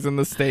crab legs and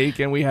the steak,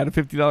 and we had a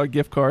 $50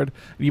 gift card.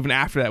 And even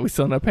after that, we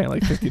still ended up paying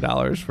like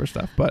 $50 for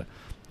stuff. But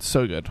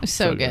so good,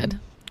 So good.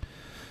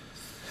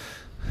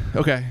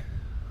 Okay,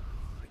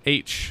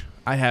 H.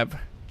 I have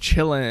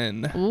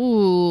chillin'.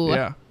 Ooh.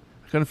 Yeah,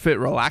 I couldn't fit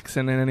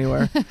relaxing in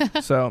anywhere,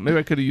 so maybe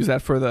I could have used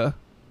that for the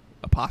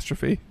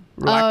apostrophe.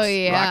 Oh,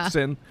 yeah.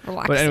 Relaxing.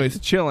 Relaxing. But anyways,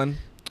 chilling.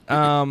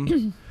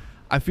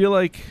 I feel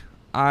like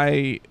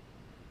I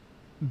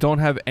don't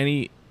have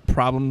any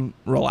problem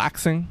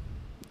relaxing.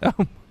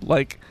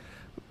 Like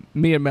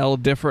me and Mel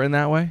differ in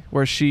that way,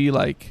 where she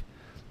like,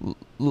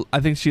 I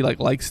think she like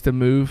likes to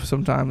move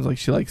sometimes. Like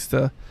she likes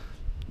to,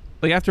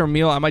 like after a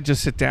meal, I might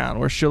just sit down.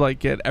 Where she'll like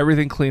get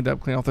everything cleaned up,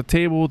 clean off the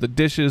table, the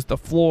dishes, the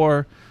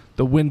floor,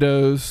 the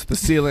windows, the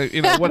ceiling,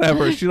 you know,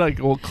 whatever. She like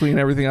will clean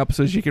everything up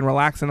so she can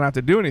relax and not have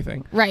to do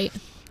anything. Right.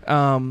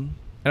 And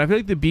I feel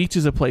like the beach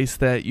is a place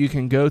that you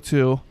can go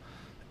to,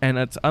 and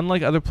it's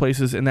unlike other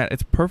places in that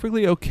it's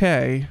perfectly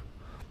okay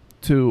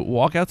to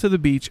walk out to the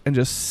beach and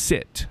just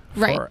sit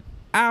Right. for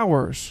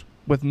hours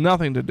with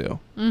nothing to do.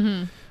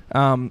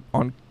 Mm-hmm.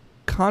 On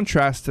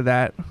contrast to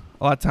that,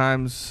 a lot of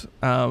times,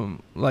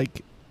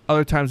 like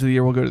other times of the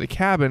year, we'll go to the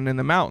cabin in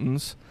the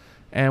mountains.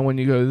 And when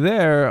you go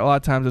there, a lot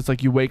of times it's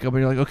like you wake up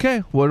and you're like, okay,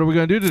 what are we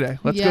going to do today?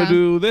 Let's go Yeah.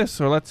 do this,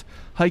 or let's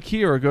hike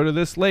here, or go to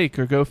this lake,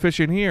 or go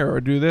fishing here,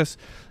 or do this.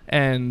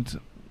 And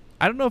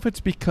I don't know if it's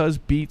because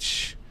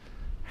beach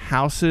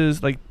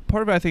houses, like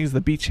part of it I think is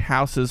the beach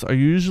houses are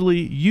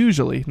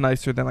usually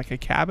nicer than like a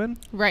cabin.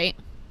 Right.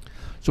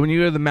 So when you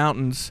go to the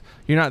mountains,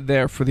 you're not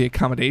there for the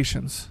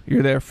accommodations.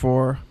 You're there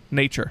for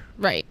nature.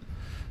 Right.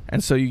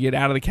 And so you get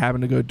out of the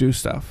cabin to go do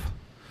stuff.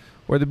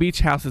 Where the beach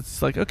house,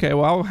 it's like, okay,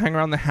 well, I'll hang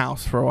around the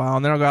house for a while,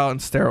 and then I'll go out and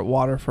stare at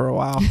water for a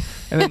while.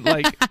 And then,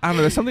 like, I don't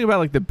know, there's something about,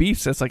 like, the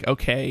beach that's, like,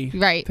 okay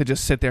Right. to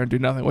just sit there and do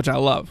nothing, which I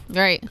love.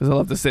 Right. Because I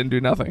love to sit and do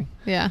nothing.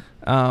 Yeah.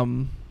 I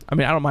mean,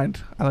 I don't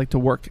mind. I like to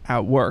work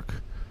at work.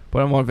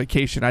 But I'm on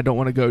vacation. I don't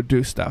want to go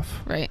do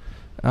stuff. Right.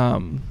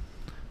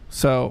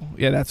 So,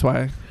 yeah, that's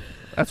why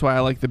I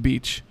like the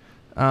beach.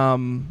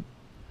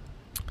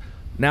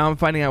 Now I'm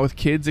finding out with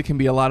kids, it can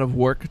be a lot of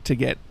work to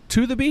get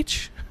to the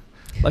beach.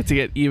 Like to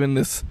get even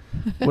this,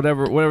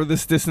 whatever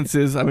this distance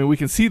is. I mean, we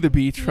can see the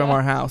beach from Yeah.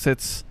 our house.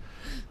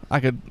 I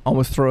could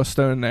almost throw a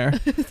stone there.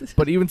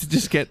 But even to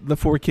just get the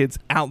 4 kids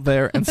out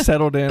there and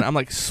settled in, I'm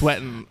like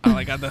sweating. I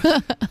like got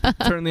to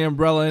turn the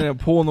umbrella in and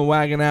pulling the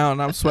wagon out,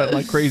 and I'm sweating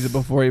like crazy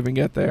before I even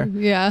get there.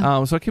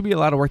 Yeah. So it could be a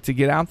lot of work to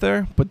get out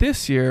there. But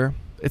this year,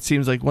 it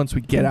seems like once we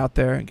get out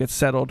there and get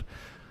settled,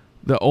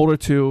 the older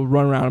 2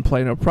 run around and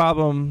play no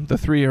problem. The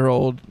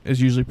 3-year-old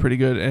is usually pretty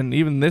good. And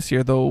even this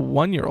year, the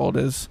 1-year-old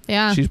is,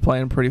 Yeah. she's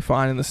playing pretty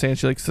fine in the sand.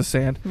 She likes the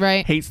sand.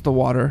 Right. Hates the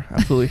water.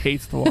 Absolutely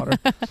hates the water.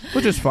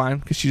 Which is fine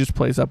because she just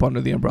plays up under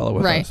the umbrella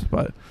with Right. us.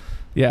 But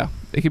yeah,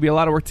 it could be a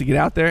lot of work to get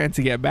out there and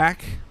to get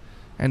back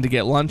and to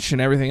get lunch and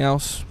everything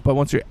else. But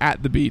once you're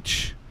at the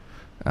beach,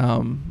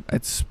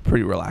 it's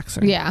pretty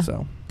relaxing. Yeah.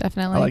 So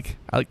Definitely.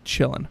 I like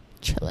chilling.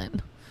 Chillin'.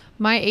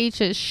 My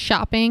H is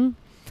shopping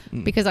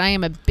Mm. because I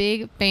am a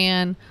big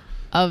fan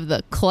of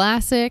the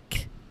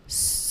classic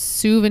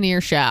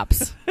souvenir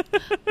shops.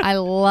 I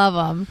love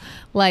them.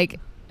 Like,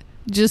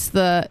 just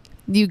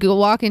you go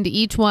walk into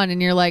each one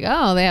and you're like,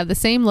 oh, they have the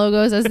same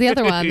logos as the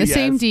other one, the Yes.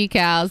 same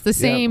decals, the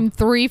same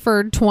 3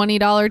 for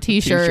 $20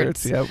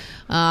 t-shirts. Yep.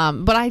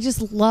 But I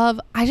just love,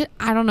 I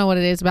don't know what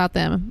it is about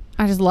them.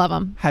 I just love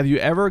them. Have you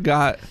ever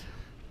getted?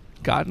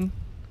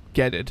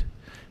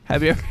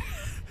 Have you ever,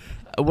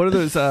 what are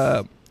those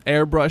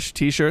airbrush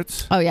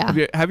t-shirts? Oh, yeah.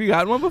 Have you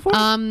gotten one before?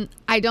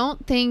 I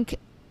don't think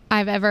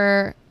I've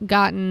ever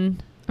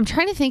gotten, I'm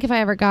trying to think if I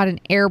ever got an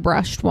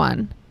airbrushed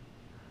one.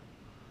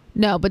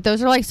 No, but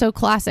those are like so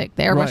classic.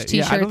 The airbrush Right.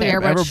 Yeah, I t-shirt, don't the think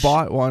I've airbrush ever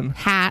bought one.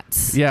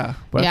 hats. Yeah,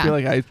 but Yeah. I feel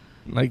like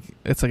Like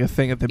it's like a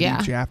thing at the Yeah.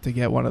 beach. You have to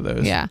get one of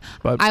those. Yeah.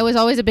 But I was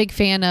always a big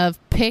fan of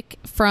pick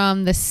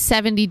from the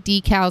 70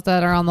 decals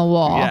that are on the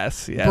wall.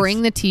 yes.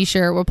 Bring the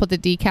t-shirt. We'll put the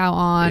decal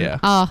on. Yeah.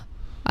 Oh,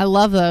 I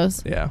love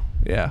those. Yeah.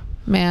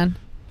 Man.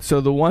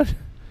 So the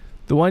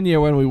one year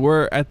when we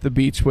were at the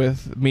beach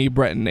with me,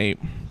 Brett, and Nate,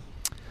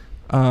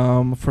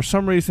 for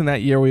some reason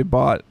that year we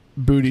bought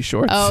booty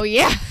shorts. Oh,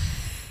 yeah.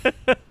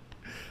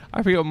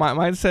 I forget what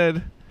mine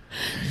said.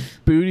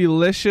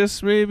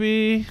 Bootylicious,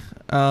 maybe.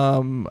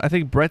 I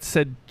think Brett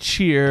said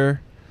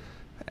cheer,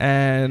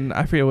 and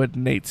I forget what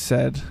Nate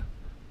said.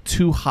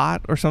 Too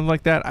hot or something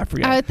like that. I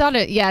forget. I thought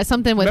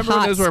something with Remember when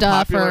hot those were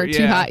stuff popular? or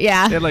too hot.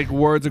 Yeah. They had like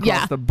words across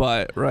Yeah. the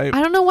butt, right?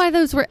 I don't know why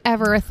those were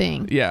ever a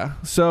thing. Yeah.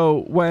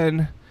 So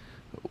when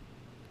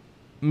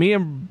me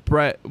and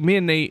Brett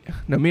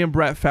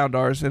found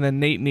ours, and then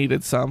Nate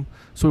needed some.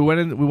 So we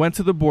went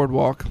to the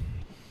boardwalk,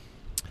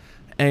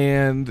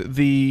 and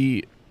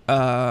we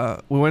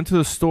went to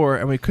the store,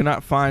 and we could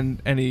not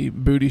find any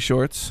booty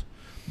shorts,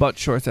 butt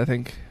shorts, I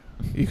think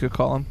you could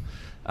call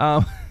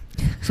them.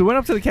 So we went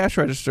up to the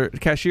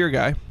cashier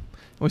guy, and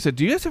we said,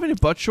 "Do you guys have any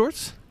butt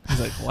shorts?" He's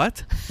like,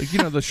 "What?"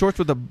 Like, the shorts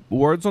with the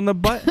words on the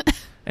butt.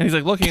 And he's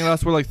like looking at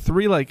us. We're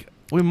like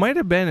we might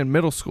have been in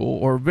middle school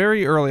or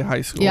very early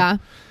high school. Yeah.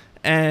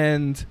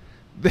 And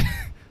the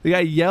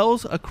guy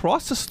yells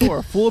across the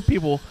store full of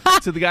people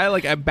to the guy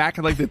like at back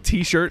of like the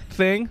t-shirt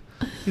thing.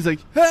 He's like,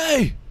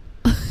 "Hey,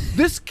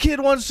 this kid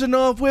wants to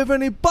know if we have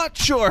any butt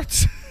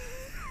shorts."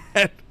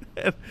 and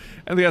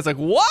the guy's like,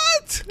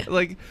 "What?"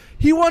 Like,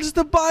 he wants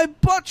to buy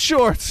butt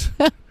shorts.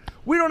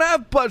 We don't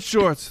have butt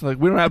shorts. Like,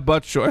 we don't have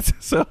butt shorts.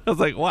 So I was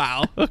like,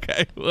 wow,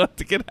 okay, we'll have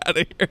to get out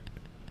of here.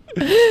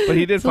 But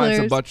he did find some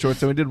hilarious. butt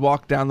shorts, and we did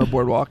walk down the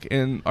boardwalk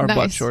in our butt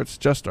Nice. shorts,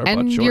 just our butt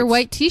And shorts. your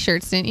white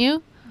t-shirts, didn't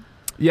you?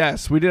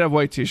 Yes, we did have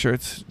white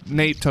t-shirts.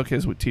 Nate took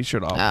his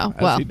t-shirt off, Oh,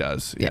 as well, he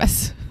does. Yeah.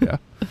 Yes. Yeah.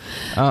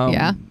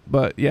 Yeah.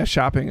 But yeah,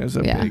 shopping is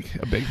a Yeah.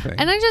 big thing.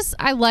 And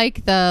I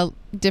like the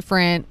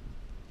different,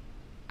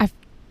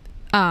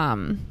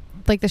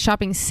 like the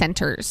shopping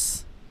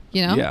centers.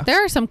 Yeah.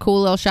 There are some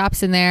cool little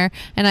shops in there,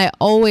 and I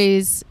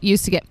always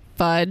used to get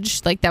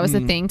fudge. Like that was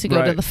the thing, to go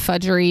to right. the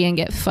fudgery and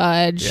get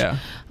fudge. Yeah.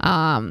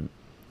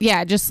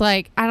 Yeah, just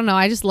like, I don't know,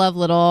 I just love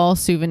little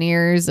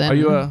souvenirs. And Are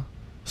you a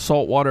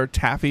saltwater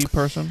taffy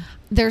person?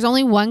 there's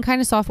only one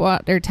kind of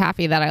saltwater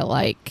taffy that I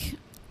like,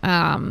 but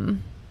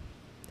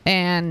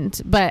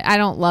I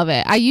don't love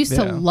it. I used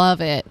to Yeah.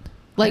 love it.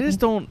 Like, I just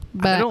don't. I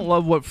but- don't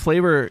love what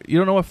flavor. You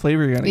don't know what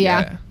flavor you're gonna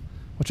Yeah. get,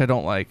 which I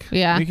don't like.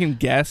 Yeah. You can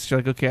guess. You're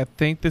like, okay, I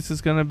think this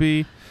is gonna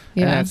be.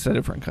 Yeah. And it's a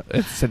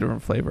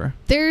different flavor.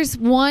 There's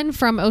one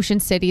from Ocean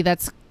City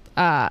that's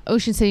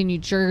Ocean City, New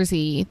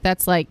Jersey.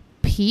 That's like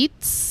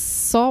Pete's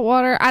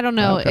saltwater. I don't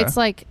know. Okay. It's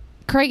like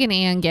Craig and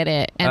Ann get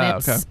it, and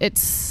Okay.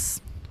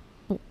 it's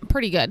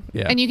pretty good.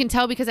 Yeah. And you can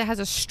tell because it has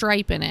a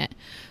stripe in it,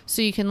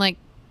 so you can like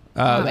it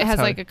That's has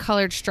how- like a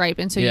colored stripe,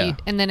 and so Yeah.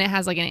 and then it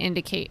has like an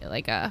indicate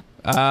like a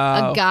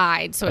Oh,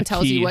 guide, so a it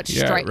tells key. you what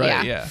Yeah, stripe.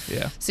 right, Yeah.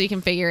 yeah. So you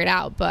can figure it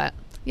out. But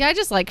yeah, I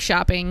just like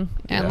shopping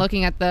and Yeah.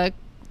 looking at the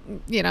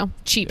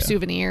cheap Yeah.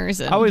 souvenirs.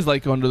 And I always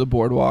like going to the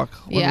boardwalk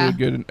when Yeah. we were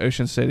good in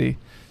Ocean City.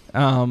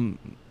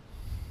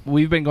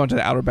 We've been going to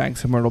the Outer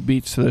Banks of Myrtle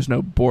Beach, so there's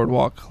no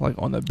boardwalk like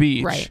on the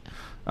beach. Right.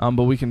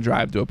 But we can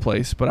drive to a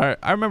place. But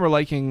I remember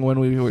liking when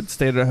we would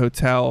stay at a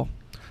hotel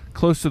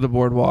close to the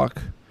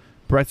boardwalk.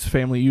 Brett's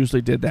family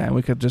usually did that, and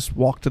we could just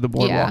walk to the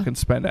boardwalk Yeah. and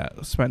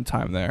spend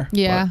time there.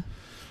 Yeah.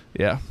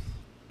 But, yeah.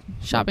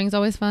 Shopping's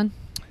always fun.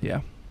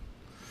 Yeah.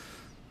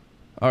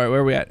 All right,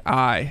 where are we at?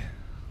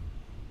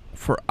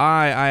 For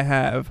I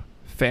have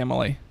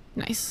family.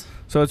 Nice.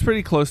 So it's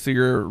pretty close to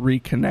your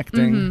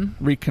reconnecting.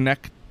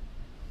 Mhm.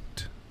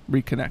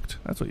 Reconnect.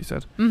 That's what you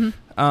said.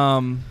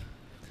 Mm-hmm.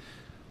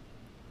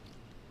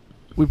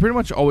 We pretty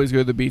much always go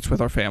to the beach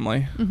with our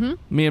family. Mm-hmm.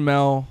 Me and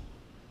Mel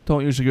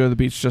don't usually go to the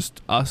beach,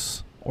 just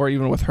us, or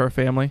even with her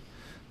family.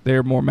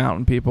 They're more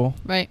mountain people.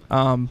 Right.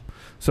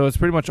 So it's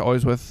pretty much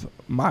always with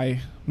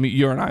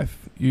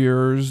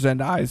yours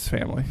and I's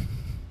family,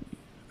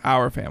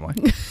 our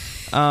family.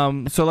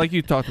 So like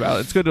you talked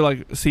about, it's good to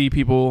like see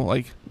people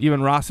like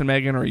even Ross and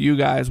Megan or you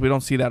guys. We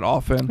don't see that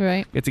often.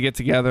 Right. Get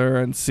together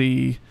and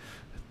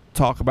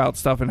talk about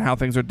stuff and how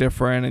things are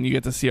different, and you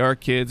get to see our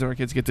kids, and our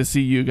kids get to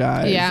see you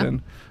guys. Yeah.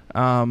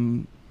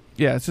 And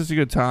yeah, it's just a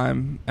good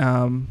time.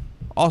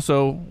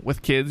 Also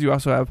with kids, you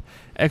also have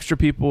extra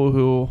people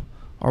who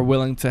are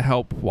willing to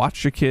help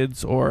watch your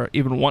kids, or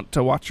even want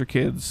to watch your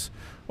kids,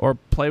 or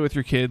play with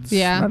your kids.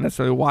 Yeah. Not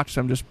necessarily watch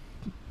them, just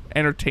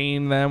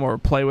entertain them or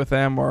play with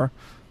them or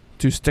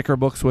do sticker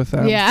books with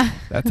them. Yeah.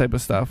 That type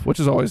of stuff, which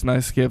is always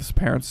nice. Gives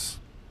parents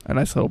a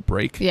nice little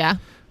break. Yeah.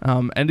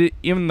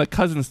 Even the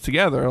cousins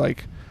together,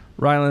 like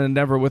Rylan and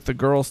Deborah with the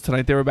girls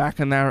tonight, they were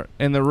back in the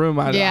room.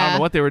 I don't know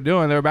what they were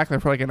doing. They were back there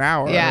for like an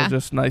hour. Yeah. It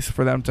was just nice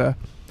for them to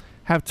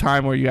have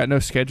time where you got no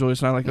schedule.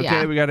 It's not like, okay,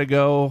 Yeah. we got to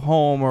go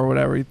home or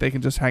whatever. They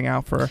can just hang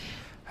out for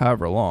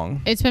however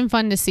long. It's been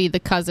fun to see the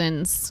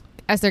cousins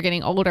as they're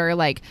getting older.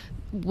 Like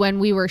when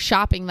we were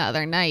shopping the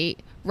other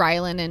night,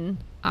 Rylan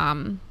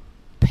and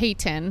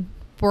Peyton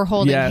up were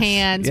holding Yes,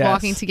 hands, yes.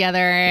 walking together,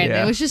 and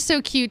Yeah. it was just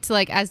so cute to,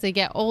 like, as they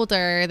get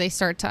older, they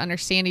start to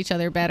understand each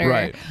other better.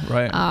 Right.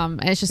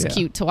 And it's just Yeah.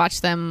 cute to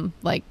watch them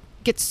like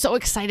get so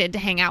excited to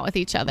hang out with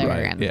each other.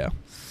 Right. And Yeah.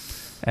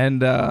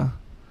 And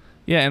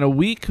and a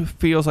week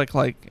feels like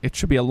it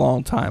should be a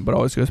long time, but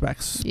always goes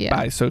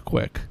by so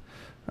quick.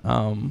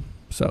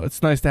 So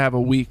it's nice to have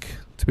a week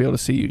to be able to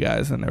see you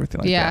guys and everything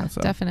like yeah, that.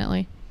 So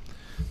definitely.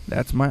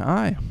 that's my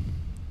eye.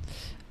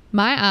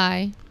 My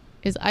eye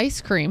is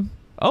ice cream.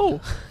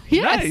 Oh,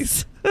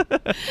 Yes. nice.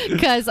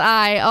 Because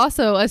I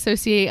also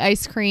associate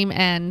ice cream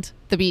and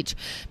the beach,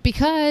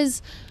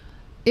 because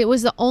it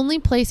was the only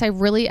place I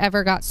really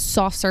ever got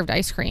soft served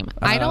ice cream.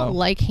 I don't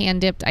like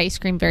hand dipped ice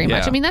cream very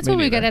much. Yeah, I mean, that's me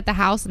what we get neither. at the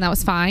house, and that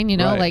was fine. You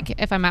know, Right. like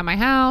if I'm at my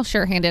house,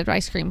 sure, hand dipped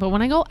ice cream. But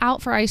when I go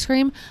out for ice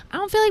cream, I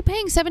don't feel like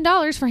paying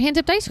 $7 for hand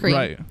dipped ice cream.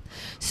 Right.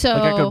 So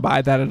Like I could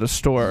buy that at a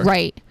store.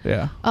 right.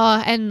 Yeah.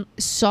 And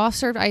soft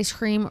served ice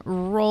cream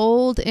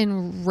rolled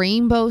in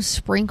rainbow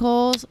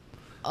sprinkles.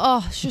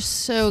 Oh, it's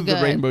just so good.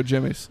 The Rainbow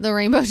Jimmies. The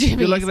rainbow jimmies.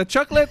 You like the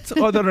chocolate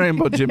or the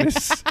Rainbow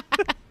Jimmies?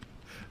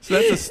 So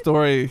that's a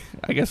story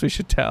I guess we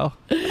should tell.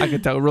 I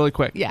could tell really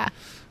quick. Yeah.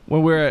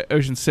 When we were at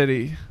Ocean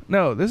City.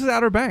 No, this is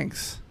Outer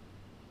Banks.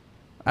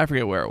 I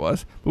forget where it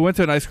was. We went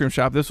to an ice cream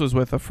shop. This was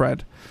with a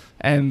friend.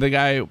 And the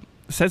guy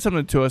said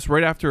something to us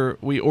right after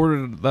we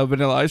ordered the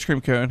vanilla ice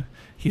cream cone.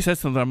 He said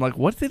something. I'm like,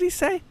 what did he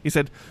say? He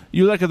said,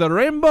 you like the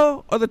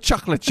rainbow or the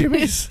chocolate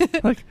jimmies?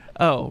 Like,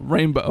 oh,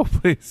 rainbow,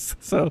 please.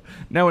 So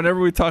now whenever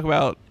we talk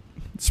about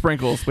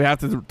sprinkles, we have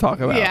to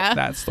talk about Yeah.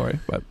 that story.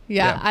 But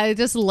Yeah, I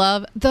just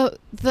love the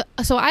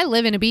so I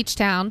live in a beach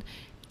town,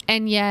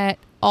 and yet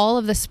all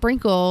of the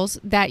sprinkles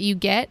that you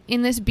get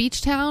in this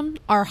beach town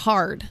are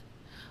hard.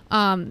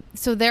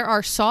 So there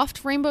are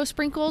soft rainbow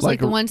sprinkles, like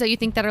the ones that you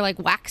think that are like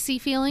waxy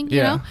feeling,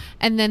 you know?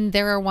 And then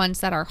there are ones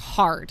that are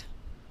hard.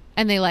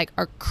 And they like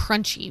are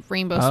crunchy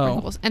rainbow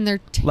sprinkles, and they're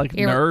like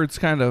nerds,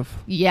 kind of.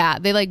 Yeah,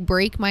 they like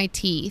break my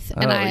teeth,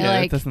 and I that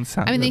like. doesn't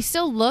sound I mean, good. they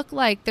still look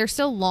like they're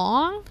still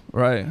long,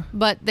 Right.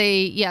 but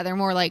they're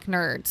more like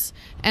nerds,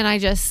 and I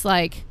just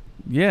like.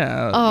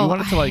 Yeah. Oh, you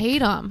want it to I like hate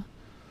them.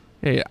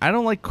 Yeah, I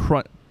don't like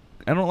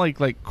I don't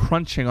like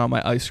crunching on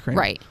my ice cream.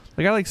 Right.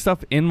 Like I like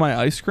stuff in my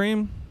ice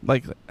cream,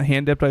 like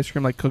hand dipped ice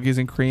cream, like cookies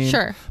and cream.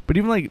 Sure. But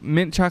even like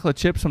mint chocolate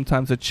chips,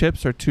 sometimes the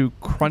chips are too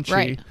crunchy.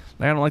 Right.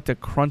 Like, I don't like to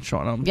crunch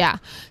on them. Yeah.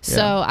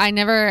 So I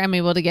never am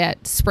able to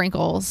get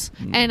sprinkles.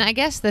 And I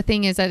guess the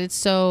thing is that it's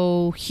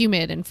so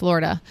humid in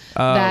Florida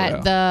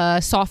that the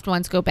soft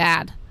ones go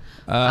bad.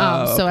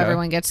 So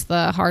everyone gets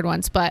the hard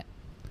ones. But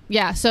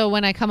yeah, so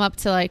when I come up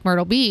to like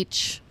Myrtle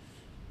Beach,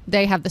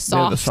 they have the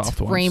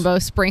soft ones. rainbow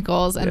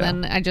sprinkles, and Yeah.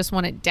 then I just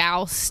want it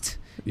doused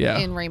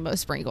in rainbow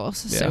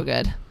sprinkles. Yeah. So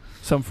good.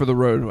 Some for the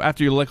road.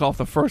 After you lick off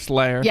the first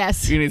layer,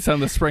 Yes. you need some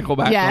to sprinkle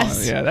back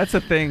Yes. on. Yeah, that's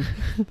a thing.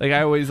 Like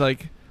I always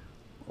like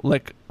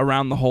lick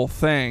around the whole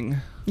thing.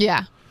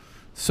 Yeah.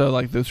 So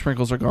like the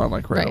sprinkles are gone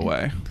like right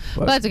away.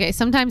 But that's okay.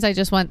 Sometimes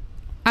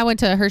I went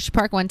to Hershey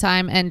Park one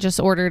time and just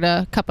ordered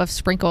a cup of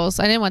sprinkles.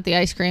 I didn't want the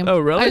ice cream. Oh,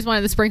 really? I just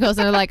wanted the sprinkles,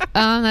 and they're like,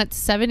 that's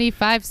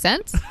 75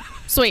 cents.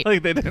 Sweet.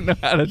 like they didn't know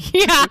how to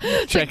Yeah.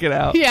 check it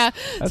out. Yeah.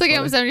 That's So I gave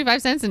them funny.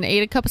 75 cents and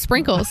ate a cup of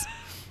sprinkles.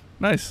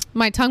 Nice.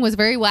 My tongue was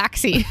very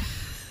waxy.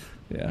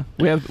 Yeah.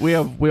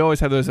 We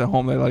always have those at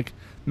home. They like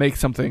make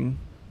something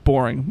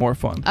boring more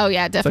fun. Oh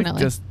yeah, It's like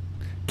definitely. just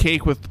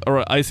cake with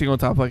or icing on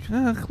top. Like,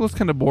 looks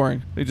kind of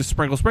boring. They just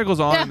sprinkles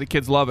on, Yeah. and the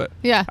kids love it.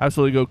 Yeah.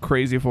 Absolutely go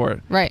crazy for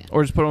it. Right.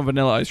 Or just put on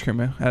vanilla ice cream,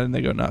 and then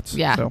they go nuts.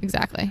 Yeah, So-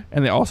 exactly.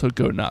 And they also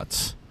go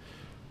nuts,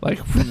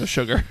 like from the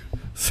sugar.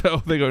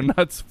 So they go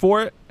nuts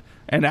for it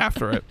and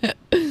after it.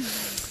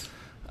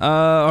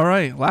 All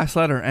right, last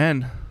letter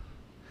N.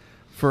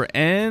 For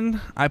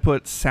N, I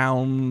put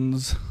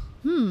sounds.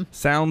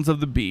 Sounds of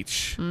the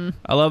beach.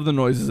 I love the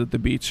noises at the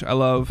beach. I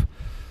love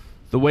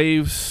the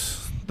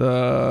waves,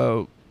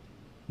 the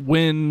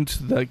wind,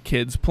 the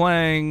kids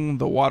playing,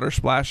 the water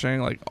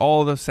splashing, like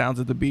all the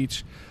sounds at the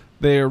beach.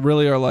 They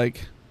really are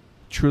like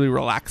truly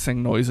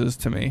relaxing noises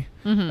to me.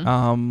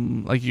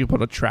 Like you could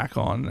put a track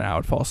on and I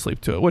would fall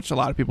asleep to it, which a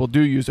lot of people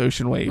do use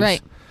ocean waves.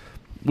 Right.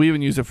 We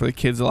even use it for the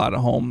kids a lot at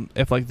home.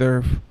 If like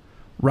they're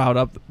riled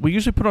up, we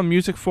usually put on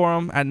music for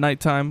them at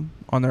nighttime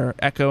on their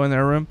Echo in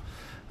their room.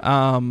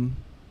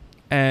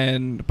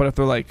 But if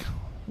they're like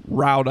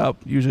riled up,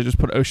 usually just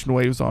put ocean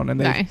waves on and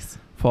they Nice.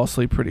 fall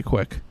asleep pretty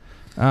quick.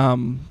 I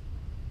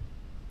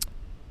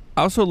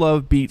also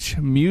love beach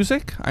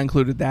music. I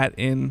included that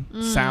in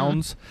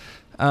sounds.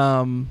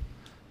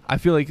 I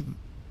feel like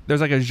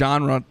there's like a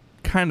genre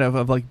kind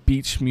of like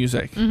beach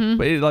music,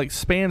 but it like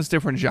spans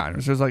different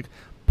genres. There's like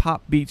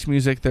pop beach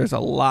music. There's a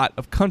lot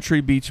of country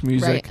beach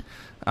music.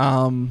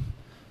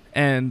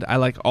 And I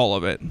like all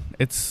of it.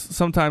 It's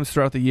sometimes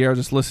throughout the year I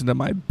just listen to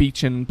my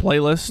beachin'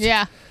 playlist.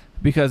 Yeah.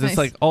 Because it's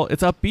Nice. like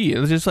it's upbeat.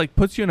 It just like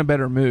puts you in a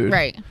better mood.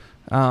 Right.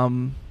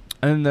 And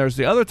then there's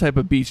the other type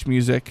of beach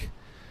music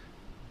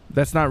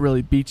that's not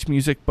really beach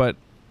music, but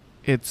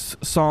it's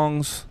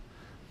songs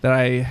that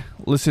I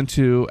listen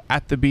to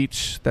at the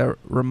beach that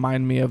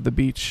remind me of the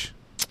beach.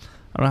 I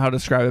don't know how to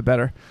describe it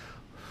better.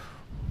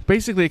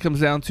 basically it comes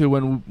down to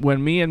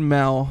when me and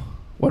Mel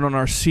went on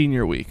our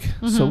senior week.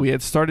 Mm-hmm. So we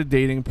had started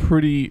dating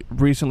pretty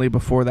recently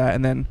before that,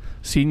 and then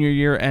senior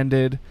year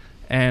ended,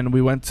 and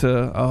we went to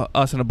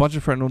us and a bunch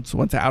of friends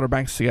went to Outer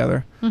Banks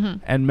together.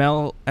 Mm-hmm. And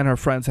Mel and her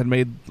friends had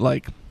made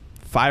like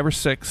 5 or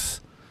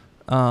 6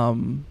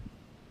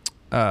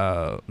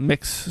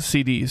 mix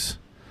CDs,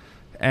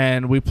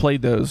 and we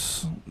played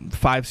those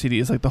 5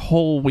 CDs like the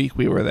whole week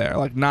we were there,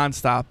 like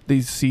nonstop.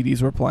 These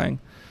CDs were playing.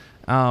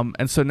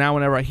 And so now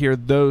whenever I hear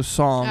those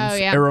songs,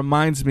 it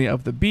reminds me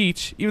of the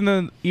beach,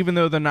 even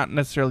though they're not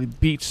necessarily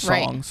beach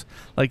songs,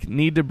 like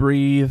Need to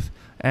Breathe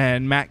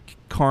and Matt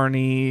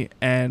Carney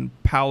and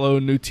Paolo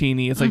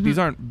Nutini. It's like these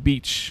aren't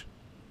beach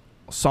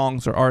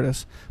songs or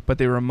artists, but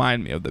they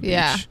remind me of the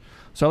beach.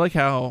 So I like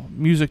how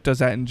music does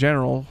that in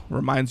general,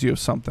 reminds you of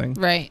something.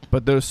 Right.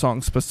 But those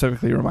songs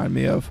specifically remind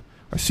me of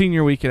our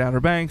senior week at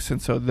Outer Banks,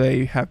 and so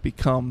they have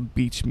become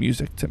beach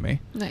music to me.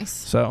 Nice.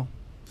 So,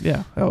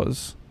 yeah,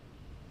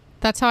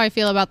 that's how I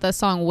feel about the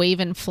song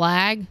Wavin'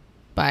 Flag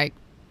by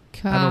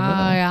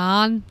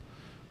Kayan.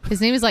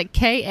 His name is like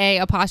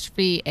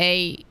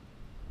K-A''AAN.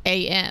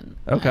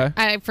 Okay.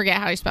 I forget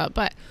how you spell it,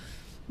 but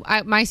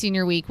my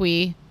senior week,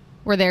 we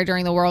were there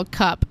during the World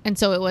Cup, and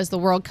so it was the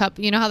World Cup.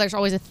 You know how there's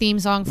always a theme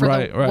song for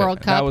the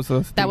World Cup?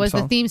 That was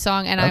the theme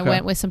song, and I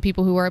went with some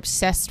people who were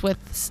obsessed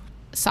with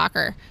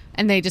soccer,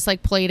 and they just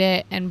like played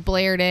it and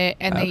blared it,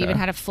 and they even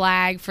had a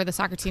flag for the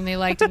soccer team they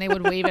liked, and they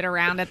would wave it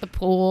around at the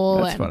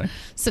pool. That's funny.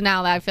 So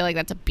now that I feel like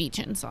that's a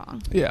beachin'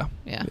 song. Yeah.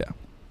 I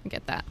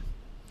get that.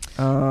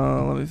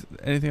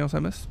 Anything else I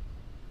missed?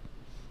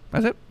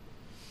 That's it.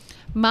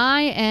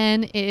 My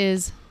N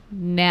is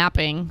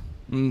napping.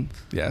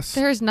 Yes.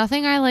 There's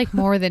nothing I like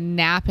more than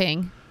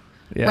napping.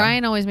 Yeah.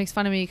 Ryan always makes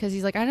fun of me because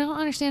he's like, I don't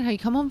understand how you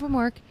come home from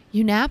work,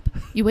 you nap,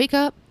 you wake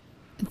up,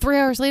 and 3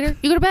 hours later,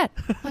 you go to bed.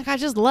 Like, I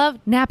just love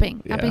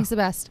napping. Yeah. Napping's the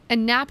best.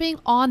 And napping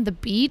on the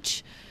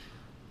beach.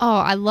 Oh,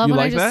 I love you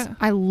when like that?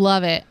 I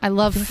love it. I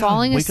love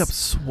falling asleep. Wake up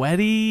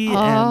sweaty.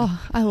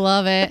 Oh, I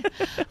love it.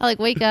 I like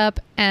wake up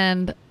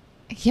and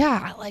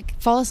I like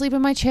fall asleep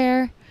in my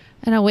chair,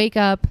 and I wake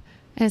up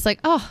and it's like,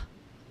 oh,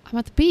 I'm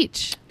at the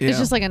beach. Yeah. It's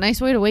just like a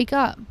nice way to wake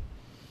up.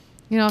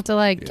 You don't have to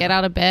like get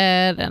out of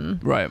bed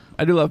and right.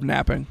 I do love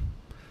napping,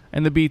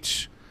 and the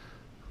beach.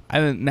 I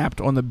haven't napped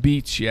on the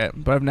beach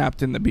yet, but I've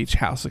napped in the beach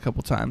house a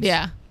couple times.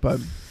 Yeah, but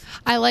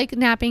I like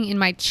napping in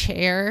my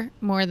chair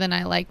more than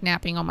I like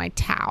napping on my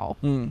towel.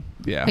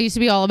 Yeah, I used to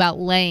be all about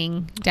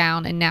laying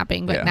down and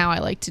napping, but now I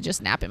like to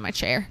just nap in my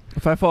chair.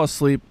 If I fall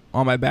asleep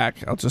on my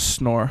back, I'll just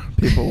snore.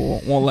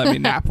 People won't let me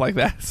nap like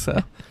that.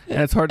 So,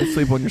 and it's hard to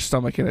sleep on your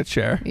stomach in a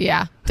chair.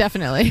 Yeah,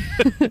 definitely.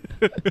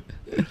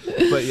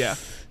 But yeah.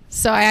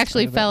 So I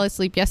actually fell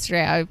asleep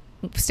yesterday. I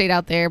stayed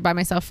out there by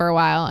myself for a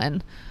while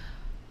and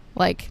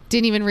like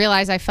didn't even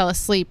realize I fell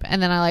asleep,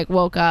 and then I like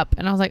woke up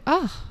and I was like,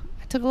 oh,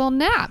 I took a little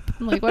nap.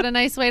 I'm like, what a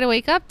nice way to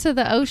wake up to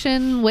the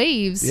ocean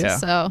waves. Yeah.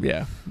 So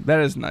yeah,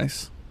 that is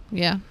nice.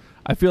 Yeah.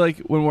 I feel like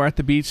when we're at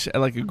the beach at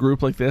like a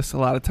group like this, a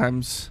lot of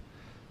times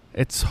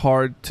it's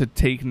hard to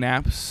take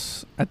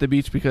naps at the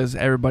beach because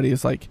everybody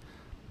is like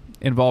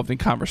involved in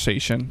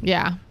conversation.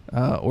 Yeah.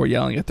 Or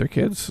yelling at their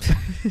kids.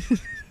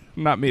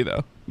 Not me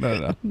though.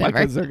 No. My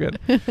kids are good.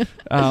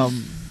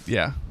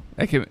 Yeah.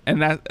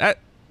 And that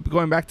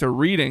going back to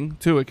reading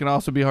too, it can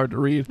also be hard to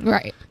read.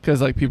 Right.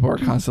 Because like people are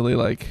constantly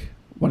like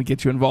want to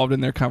get you involved in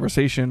their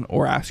conversation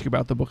or ask you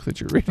about the book that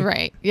you're reading.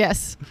 Right.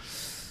 Yes.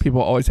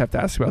 People always have to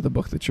ask you about the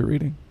book that you're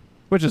reading,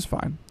 which is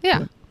fine. Yeah.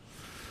 But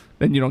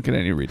then you don't get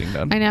any reading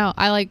done. I know.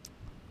 I like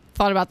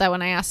thought about that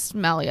when I asked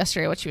Mel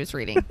yesterday what she was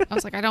reading. I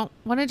was like, I don't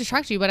want to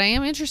distract you, but I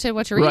am interested in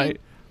what you're reading.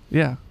 Right.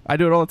 Yeah. I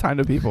do it all the time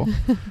to people.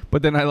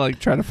 But then I like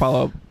try to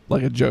follow up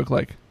like a joke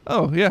like,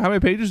 oh, yeah, how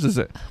many pages is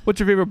it? What's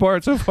your favorite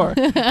part so far?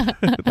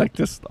 Like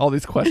just all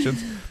these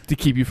questions to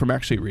keep you from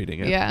actually reading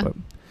it. Yeah. But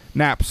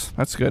naps.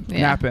 That's good.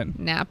 Yeah.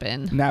 Nap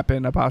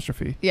in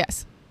apostrophe.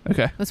 Yes.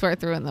 Okay. That's where I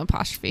threw in the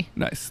apostrophe.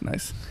 Nice.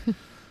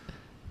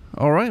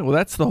 All right. Well,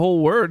 that's the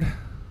whole word.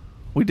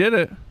 We did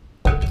it.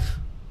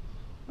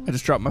 I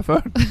just dropped my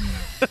phone.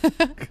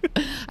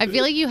 I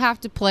feel like you have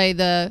to play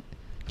the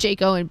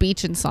Jake Owen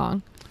Beachin'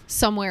 song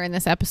somewhere in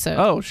this episode.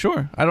 Oh,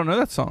 sure. I don't know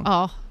that song. Oh,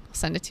 I'll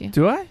send it to you.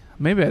 Do I?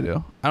 Maybe I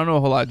do. I don't know a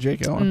whole lot of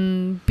Jake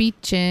Owen.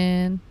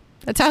 Beachin'.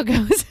 That's how it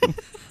goes.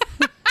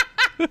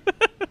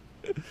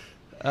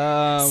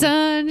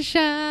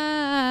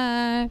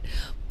 Sunshine,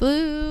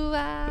 blue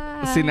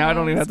eyes. See, now I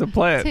don't even have to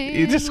play it.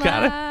 You just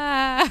got it.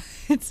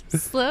 It's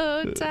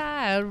slow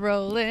tide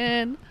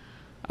rolling.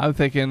 I'm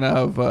thinking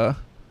of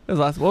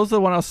what was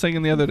the one I was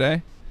singing the other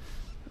day?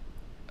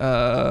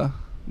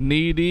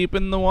 Knee deep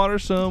in the water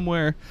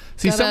somewhere.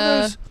 See,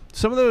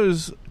 some of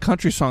those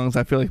country songs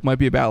I feel like might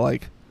be about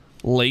like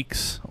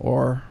lakes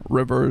or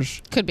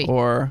rivers. Could be.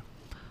 Or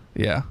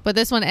yeah. But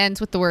this one ends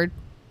with the word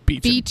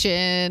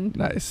beachin'.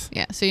 Nice.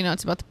 Yeah, so you know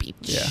it's about the beach.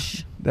 Yeah.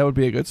 That would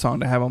be a good song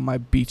to have on my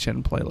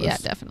beachin' playlist. Yeah,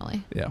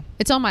 definitely. Yeah.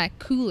 It's on my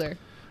cooler.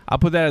 I'll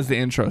put that as the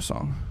intro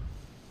song.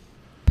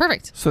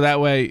 Perfect. So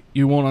that way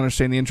you won't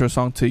understand the intro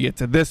song till you get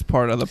to this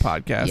part of the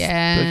podcast.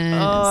 Yes.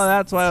 Oh,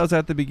 that's why I was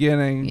at the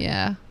beginning.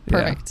 Yeah.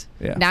 Perfect.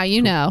 Yeah. Now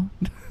you know.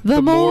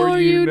 The more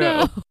you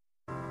know.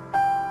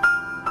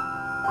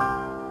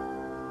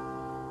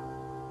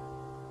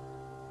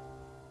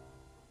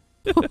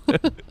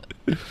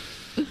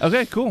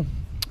 Okay, cool.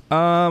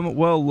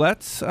 Well,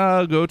 let's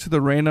go to the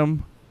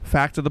random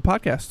fact of the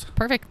podcast.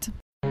 Perfect.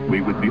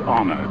 We would be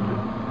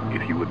honored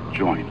if you would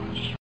join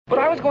us. But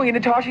I was going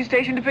into Toshi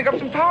Station to pick up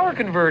some power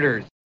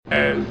converters.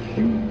 As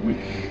you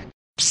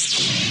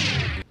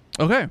wish.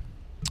 Okay.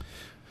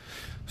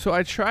 So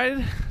I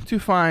tried to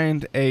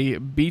find a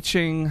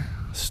beaching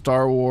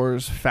Star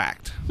Wars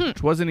fact,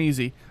 which wasn't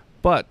easy,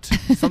 but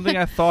something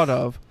I thought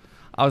of.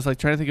 I was like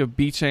trying to think of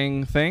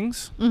beaching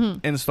things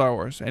in Star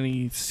Wars,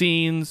 any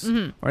scenes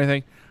or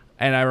anything,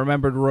 and I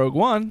remembered Rogue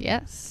One.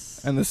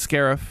 Yes. And the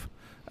Scarif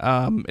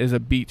is a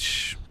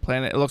beach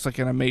planet. It looks like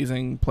an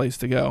amazing place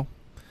to go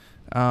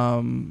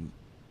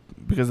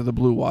because of the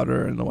blue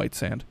water and the white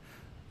sand.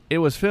 It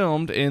was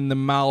filmed in the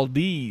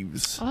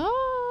Maldives.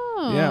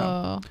 Oh.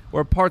 Yeah.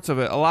 Or parts of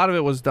it. A lot of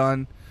it was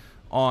done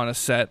on a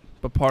set,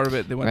 but part of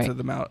it they went to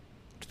the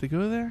Did they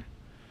go there?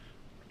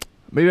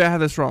 Maybe I have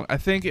this wrong. I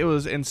think it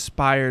was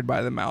inspired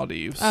by the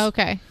Maldives. Oh,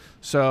 okay.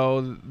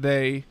 So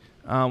they,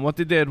 what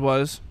they did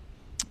was,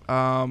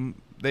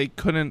 they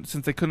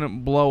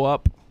couldn't blow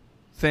up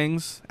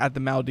things at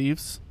the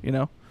Maldives. You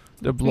know,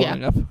 they're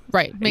blowing up.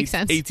 Right, makes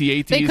sense. AT-ATs.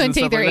 They couldn't and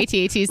take stuff their like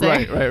that. AT-ATs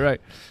there.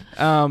 Right.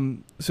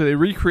 So they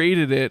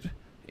recreated it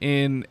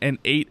in an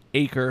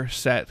 8-acre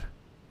set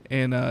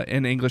in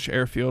English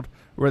airfield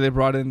where they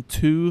brought in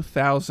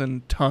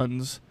 2,000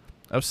 tons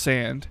of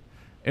sand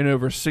and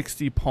over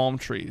 60 palm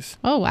trees.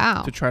 Oh,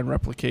 wow. To try and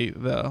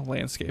replicate the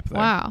landscape there.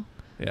 Wow.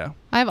 Yeah.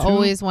 I've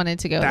always wanted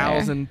to go there.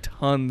 1,000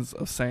 tons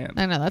of sand.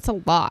 I know, that's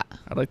a lot.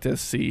 I'd like to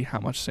see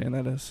how much sand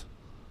that is.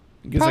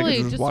 I guess Probably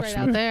I could just watch right the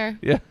out movie. there.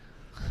 Yeah.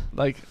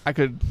 Like, I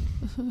could...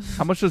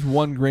 how much does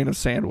 1 grain of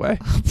sand weigh?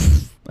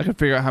 I could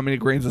figure out how many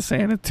grains of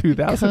sand in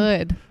 2,000.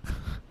 Could.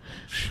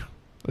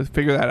 Let's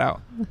figure that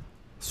out.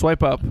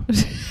 Swipe up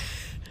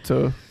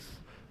to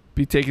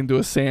be taken to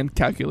a sand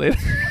calculator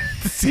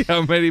to see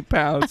how many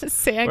pounds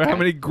or how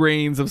many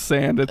grains of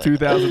sand a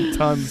 2,000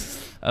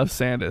 tons of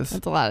sand is.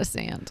 That's a lot of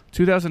sand.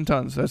 2,000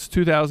 tons. That's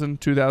 2,000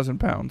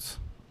 pounds.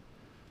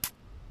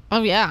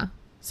 Oh, yeah.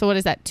 So what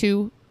is that,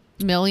 2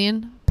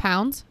 million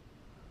pounds?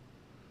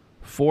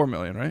 4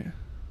 million, right?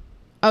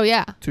 Oh,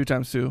 yeah. 2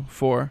 times 2,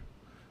 4.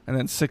 And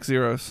then 6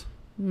 zeros.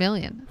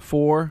 Million.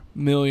 4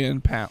 million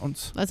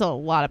pounds. That's a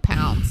lot of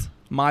pounds.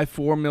 My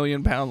 4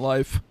 million pound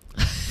life.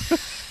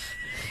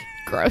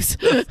 Gross.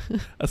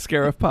 A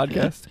Scarif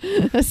podcast.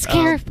 A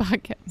Scarif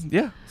podcast.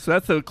 Yeah. So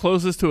that's the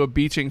closest to a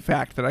beaching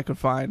fact that I could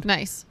find.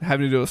 Nice.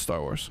 Having to do with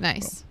Star Wars.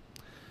 Nice. So.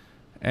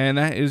 And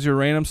that is your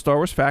random Star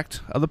Wars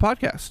fact of the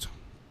podcast.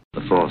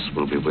 The Force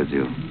will be with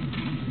you.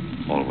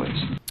 Always.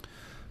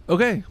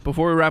 Okay.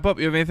 Before we wrap up,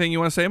 you have anything you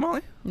want to say,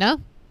 Molly? No.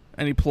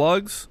 Any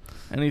plugs?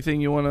 Anything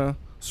you want to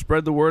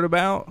spread the word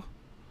about?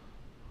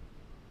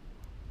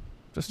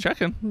 Just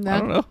checking. No. I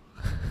don't know.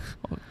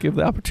 I'll give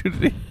the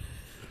opportunity.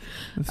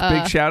 It's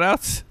big shout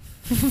outs.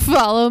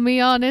 Follow me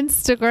on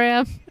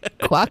Instagram.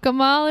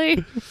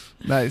 Guacamole.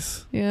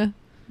 Nice. Yeah.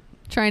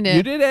 Trying to.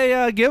 You did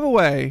a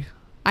giveaway.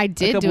 I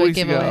did do a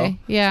giveaway. Ago.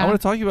 Yeah. I want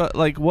to talk about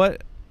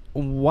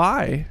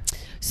why.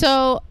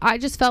 So I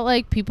just felt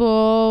like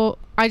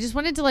I just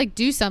wanted to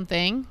do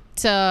something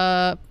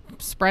to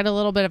spread a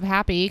little bit of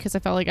happy because I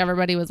felt like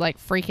everybody was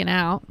freaking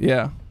out.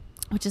 Yeah.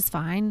 Which is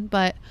fine.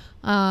 But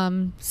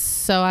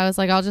so I was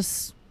like, I'll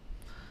just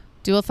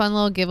do a fun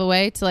little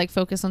giveaway to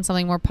focus on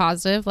something more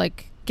positive,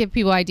 give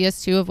people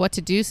ideas too of what to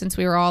do since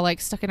we were all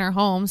stuck in our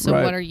homes. So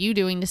what are you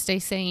doing to stay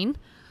sane?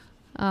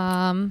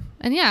 And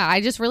yeah,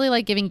 I just really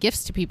like giving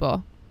gifts to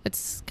people.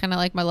 It's kind of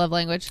like my love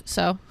language.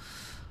 So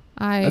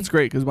that's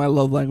great because my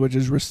love language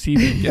is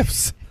receiving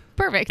gifts.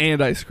 Perfect.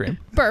 And ice cream.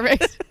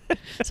 Perfect.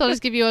 So I'll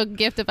just give you a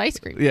gift of ice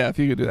cream. Yeah, if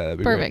you could do that, that'd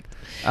be perfect.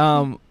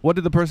 Great. What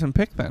did the person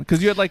pick then?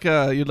 Because you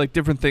had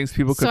different things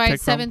people could pick from. So I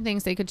had 7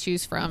 things they could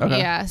choose from. Okay.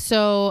 Yeah.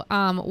 So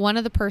one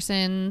of the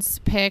persons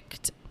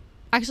picked,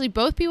 actually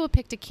both people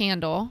picked a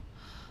candle.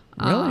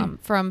 Really?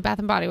 From Bath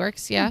and Body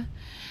Works. Yeah.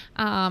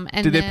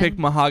 And did they pick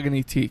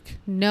mahogany teak?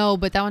 No,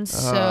 but that one's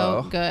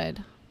so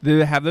good. Did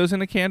they have those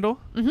in a candle?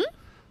 Mm-hmm.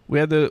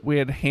 We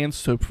had hand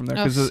soap from there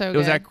because it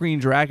was at Green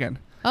Dragon.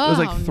 Oh,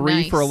 it was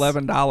 3 for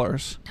 $11.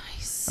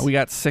 Nice. And we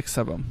got 6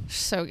 of them.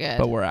 So good.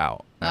 But we're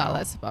out now. Oh,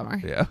 that's a bummer.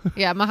 Yeah.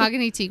 Yeah,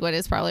 mahogany teakwood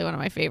is probably one of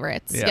my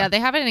favorites. Yeah, they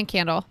have it in a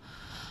candle.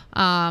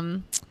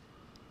 And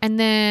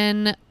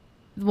then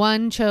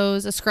one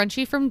chose a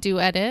scrunchie from Do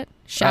Edit.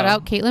 Shout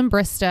out Caitlin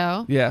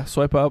Bristow. Yeah,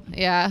 swipe up.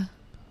 Yeah.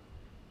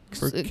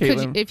 For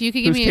Caitlin. If you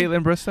could give me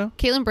Caitlin Bristow?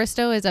 Caitlin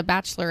Bristow is a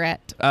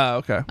bachelorette. Oh,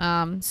 okay.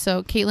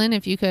 So Caitlin,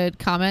 if you could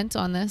comment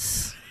on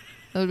this,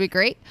 that would be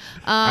great.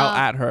 I'll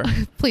at her.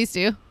 Please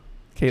do.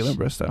 Caitlin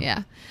Bristow.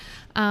 Yeah.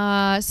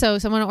 So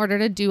someone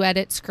ordered a Do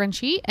Edit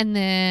scrunchie, and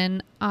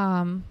then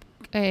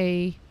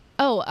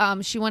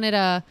she wanted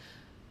a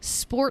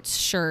sports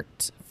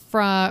shirt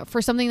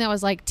for something that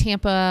was like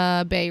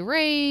Tampa Bay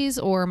Rays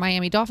or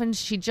Miami Dolphins.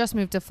 She just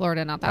moved to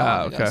Florida not that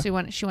long ago.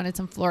 So she wanted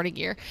some Florida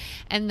gear.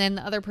 And then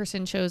the other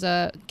person chose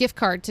a gift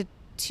card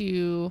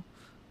to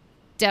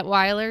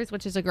Detweiler's,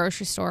 which is a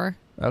grocery store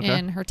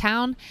in her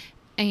town,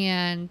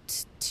 and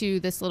to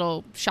this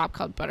little shop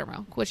called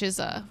Buttermilk, which is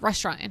a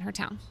restaurant in her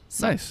town.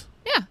 So, nice.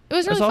 Yeah, it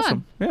was really That's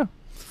fun. Awesome. Yeah,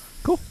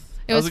 cool.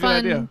 It was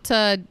fun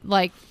to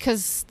like,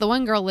 because the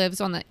one girl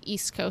lives on the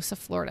east coast of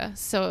Florida,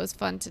 so it was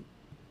fun to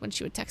when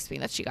she would text me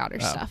that she got her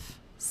stuff.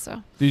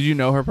 So did you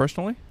know her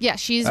personally? Yeah,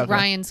 she's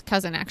Ryan's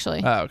cousin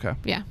actually. Oh, okay.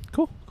 Yeah.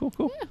 Cool.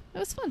 Yeah, it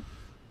was fun.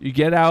 You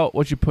get out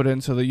what you put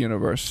into the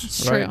universe.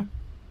 It's right? true.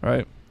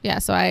 Right. Yeah,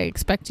 so I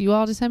expect you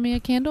all to send me a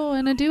candle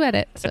and a do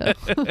edit. So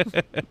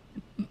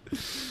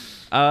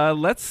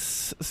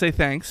let's say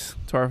thanks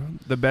to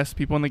the best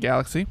people in the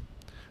galaxy,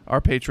 our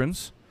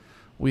patrons.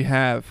 We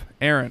have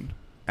Aaron,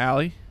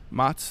 Allie,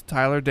 Motts,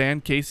 Tyler,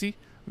 Dan, Casey,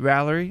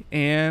 Valerie,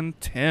 and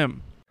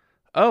Tim.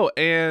 Oh,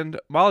 and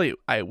Molly,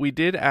 we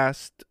did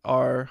ask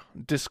our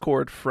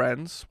Discord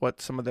friends what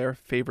some of their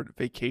favorite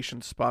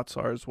vacation spots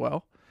are as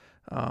well.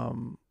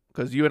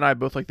 Because you and I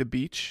both like the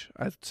beach.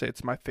 I'd say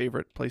it's my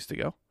favorite place to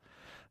go.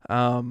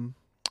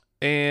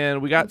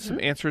 And we got some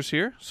answers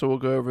here, so we'll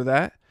go over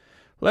that.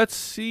 Let's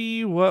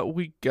see what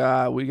we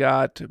got. We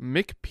got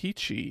Mick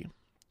Peachy.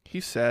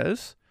 He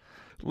says,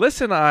 Liz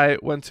and I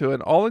went to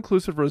an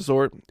all-inclusive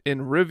resort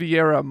in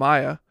Riviera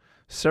Maya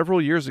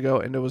several years ago,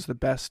 and it was the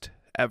best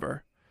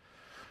ever.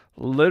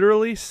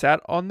 Literally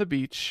sat on the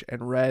beach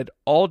and read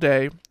all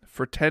day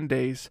for 10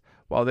 days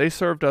while they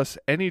served us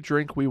any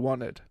drink we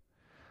wanted.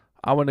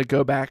 I want to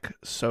go back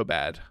so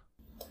bad.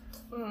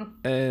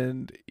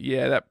 And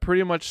yeah, that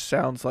pretty much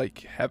sounds like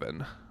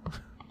heaven.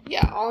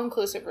 yeah,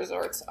 all-inclusive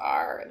resorts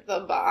are the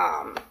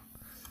bomb.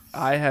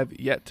 I have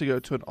yet to go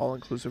to an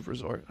all-inclusive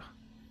resort.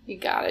 You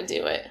gotta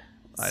do it.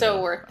 I So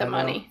know. worth the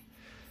money.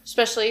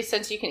 Especially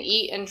since you can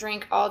eat and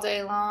drink all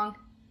day long.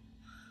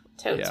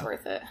 Totes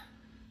worth it.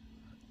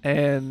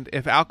 And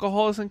if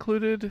alcohol is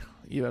included,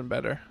 even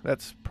better.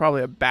 That's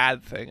probably a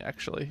bad thing,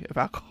 actually, if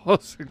alcohol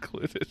is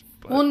included.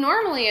 But, Well,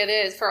 normally it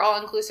is for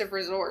all-inclusive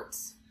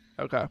resorts.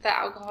 okay. That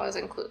alcohol is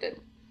included.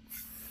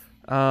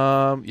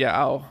 Yeah,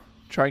 I'll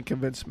try and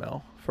convince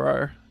Mel for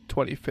our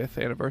 25th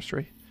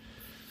anniversary.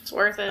 It's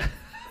worth it.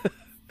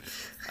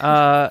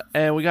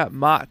 And we got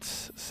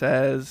Motts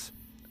says,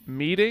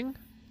 meeting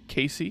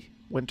Casey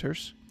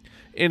Winters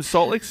in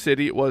Salt Lake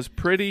City was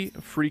pretty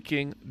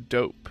freaking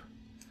dope.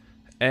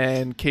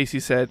 And Casey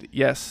said,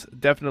 yes,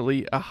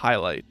 definitely a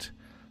highlight.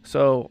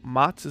 So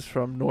Motts is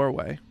from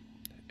Norway,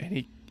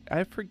 and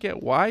I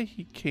forget why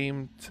he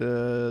came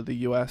to the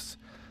U.S.,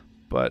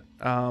 but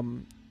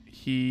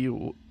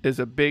he is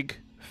a big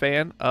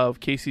fan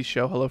of Casey's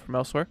show, Hello from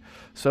Elsewhere.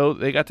 So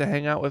they got to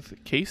hang out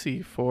with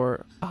Casey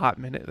for a hot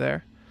minute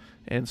there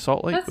in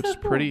Salt Lake,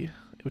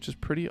 which is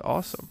pretty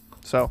awesome.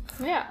 So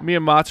Yeah. me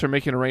and Motts are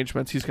making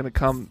arrangements. He's going to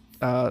come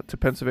to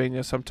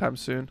Pennsylvania sometime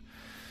soon.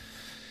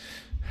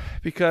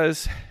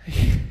 Because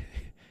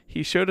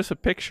he showed us a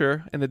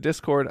picture in the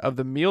Discord of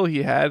the meal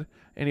he had,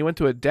 and he went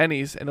to a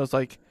Denny's, and it was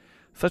like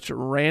such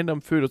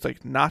random food. It was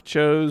like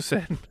nachos,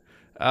 and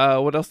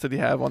what else did he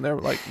have on there?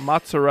 Like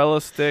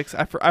mozzarella sticks.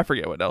 I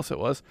forget what else it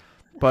was,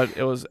 but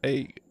it was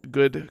a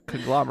good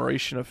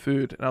conglomeration of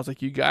food. And I was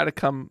like, you got to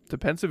come to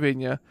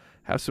Pennsylvania,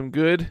 have some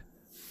good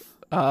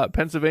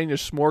Pennsylvania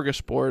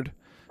smorgasbord,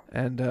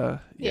 and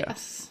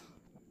Yes.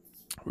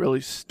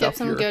 really stuff Get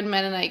some good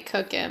Mennonite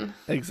cooking.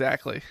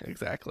 Exactly.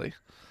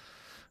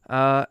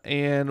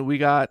 And we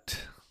got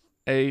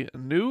a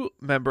new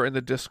member in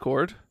the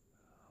Discord,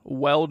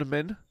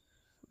 Weldman.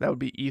 That would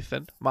be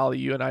Ethan. Molly,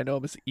 you and I know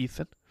him as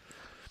Ethan.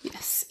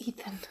 Yes,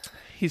 Ethan.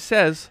 He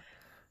says,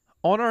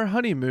 on our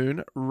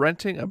honeymoon,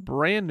 renting a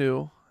brand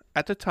new,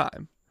 at the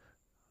time,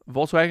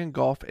 Volkswagen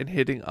Golf and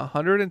hitting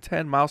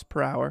 110 miles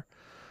per hour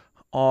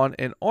on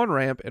an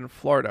on-ramp in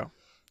Florida.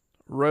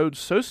 Road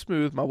so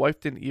smooth my wife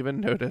didn't even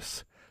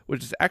notice,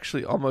 which is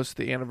actually almost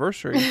the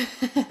anniversary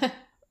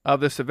of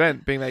this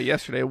event, being that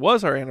yesterday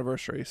was our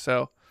anniversary.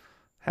 So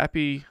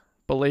happy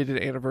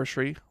belated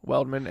anniversary,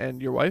 Weldman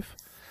and your wife.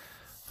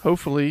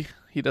 Hopefully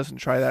he doesn't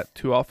try that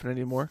too often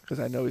anymore, because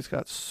I know he's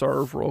got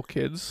several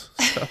kids.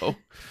 So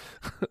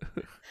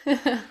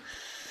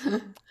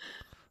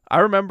I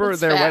remember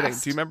That's their fast. wedding.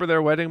 Do you remember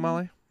their wedding,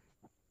 Molly?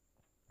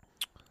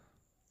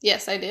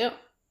 Yes, I do.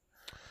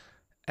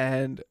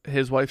 And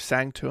his wife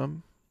sang to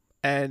him.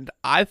 And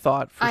I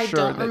thought for I sure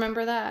don't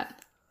remember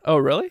that. Oh,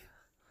 really?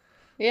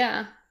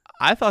 Yeah.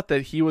 I thought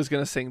that he was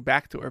going to sing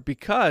back to her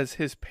because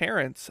his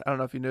parents, I don't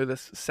know if you know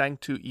this, sang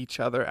to each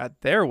other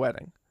at their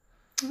wedding.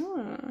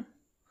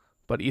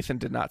 But Ethan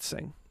did not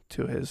sing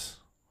to his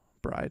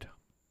bride.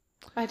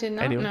 I did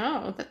not Anyway.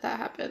 know that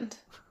happened.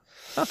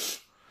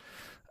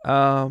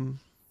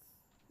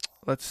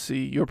 Let's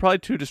see. You were probably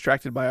too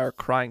distracted by our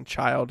crying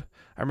child.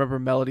 I remember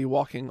Melody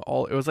walking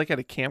it was like at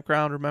a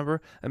campground,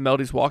 remember? And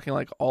Melody's walking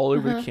like all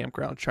over the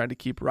campground trying to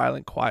keep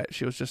Rylan quiet.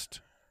 She was just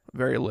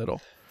very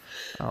little,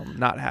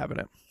 not having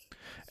it.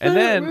 And I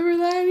then don't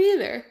remember that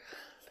either.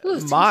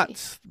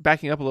 Mott's,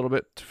 backing up a little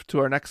bit to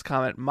our next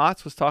comment,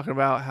 Mott's was talking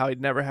about how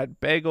he'd never had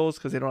bagels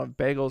because they don't have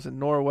bagels in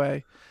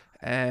Norway.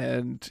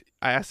 And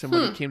I asked him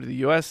when he came to the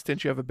U.S.,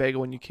 didn't you have a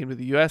bagel when you came to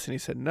the U.S.? And he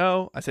said,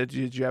 no. I said,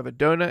 did you have a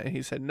donut? And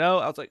he said, no.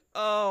 I was like,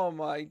 oh,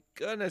 my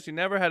goodness, you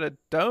never had a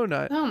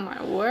donut. Oh,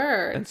 my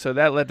word. And so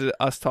that led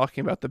to us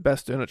talking about the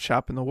best donut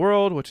shop in the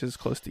world, which is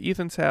close to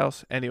Ethan's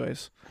house.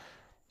 Anyways,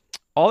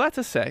 all that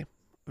to say,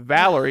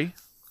 Valerie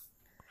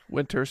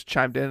Winters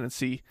chimed in and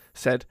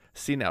said,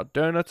 see now,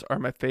 donuts are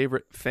my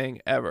favorite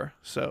thing ever.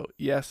 So,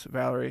 yes,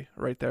 Valerie,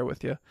 right there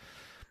with you.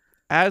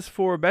 As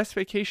for best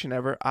vacation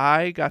ever,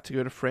 I got to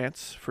go to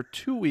France for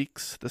 2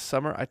 weeks the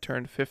summer I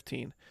turned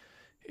 15.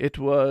 It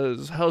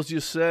was, how's you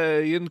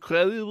say,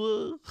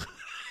 incredible.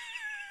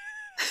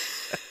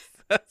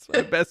 That's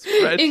my best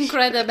French.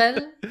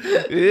 Incredible.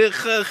 It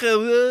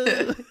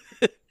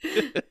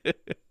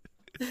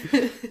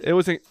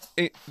was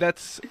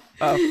that's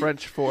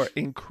French for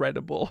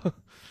incredible.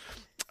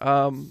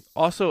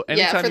 Also,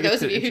 anytime for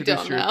those of you who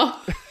don't know.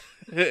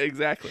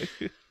 Exactly.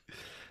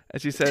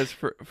 And she says,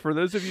 for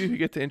those of you who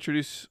get to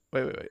introduce...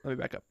 Wait. Let me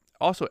back up.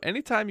 Also,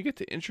 anytime you get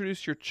to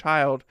introduce your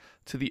child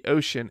to the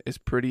ocean is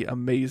pretty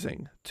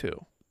amazing,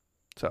 too.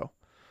 So,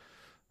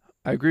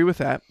 I agree with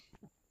that.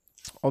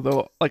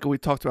 Although, like we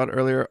talked about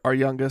earlier, our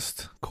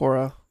youngest,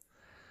 Cora,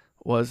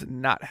 was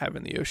not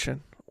having the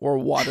ocean or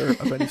water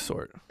of any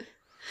sort.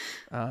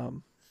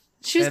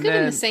 She was good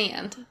in the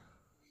sand.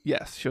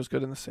 Yes, she was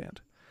good in the sand.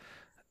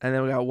 And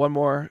then we got one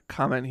more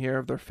comment here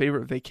of their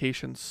favorite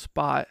vacation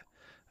spot.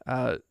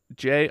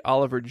 Jay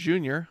Oliver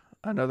Jr.,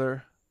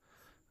 another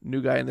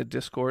new guy in the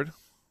Discord.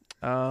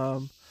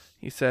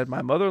 He said,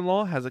 my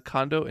mother-in-law has a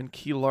condo in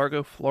Key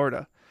Largo,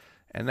 Florida,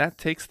 and that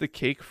takes the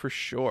cake for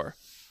sure.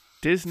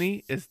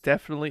 Disney is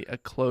definitely a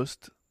close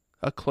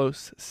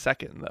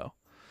second, though.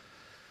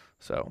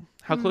 So,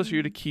 how close are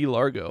you to Key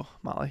Largo,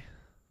 Molly?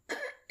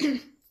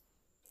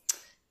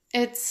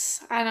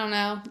 It's, I don't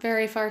know,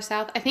 very far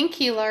south. I think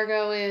Key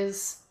Largo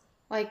is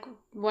like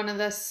one of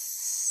the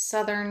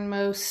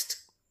southernmost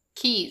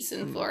keys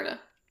in Florida.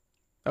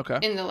 Okay.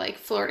 In the like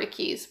Florida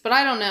Keys, but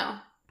I don't know.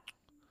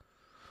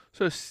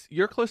 So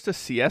you're close to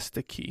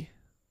Siesta Key.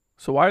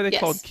 So why are they Yes.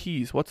 called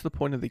Keys? What's the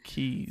point of the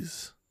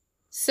Keys?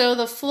 So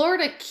the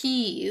Florida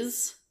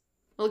Keys,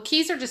 well,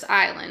 Keys are just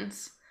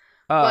islands.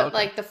 Oh, But okay.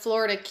 like the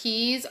Florida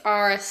Keys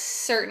are a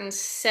certain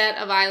set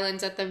of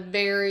islands at the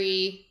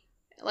very,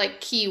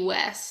 like Key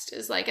West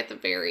is like at the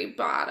very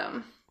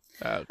bottom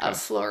of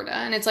Florida.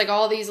 And it's like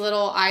all these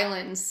little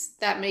islands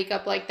that make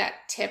up like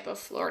that tip of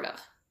Florida.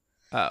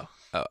 Oh.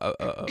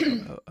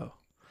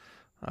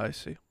 I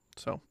see.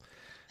 So,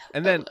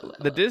 and then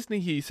the Disney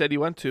he said he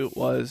went to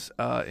was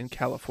in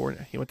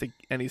California. He went to,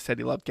 and he said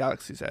he loved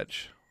Galaxy's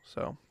Edge.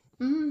 So,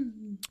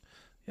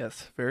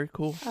 yes, very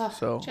cool. Oh,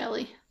 so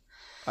jelly.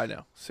 I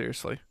know,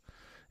 seriously.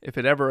 If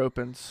it ever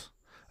opens.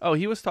 Oh,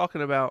 he was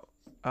talking about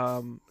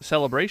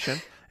Celebration,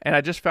 and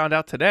I just found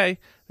out today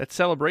that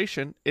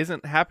Celebration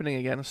isn't happening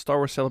again. Star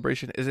Wars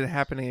Celebration isn't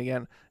happening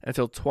again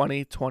until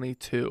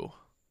 2022.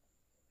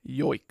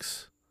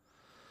 Yoicks.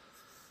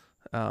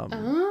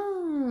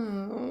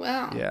 Oh,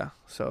 wow. Yeah,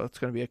 so it's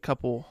going to be a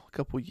couple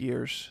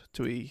years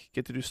till we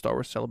get to do Star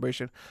Wars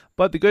Celebration.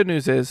 But the good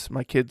news is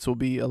my kids will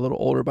be a little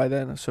older by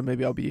then, so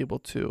maybe I'll be able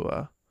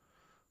to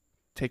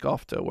take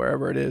off to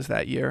wherever it is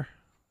that year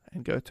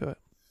and go to it.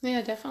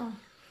 Yeah, definitely.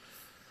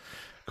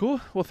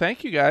 Cool. Well,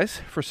 thank you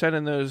guys for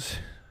sending those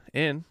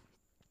in.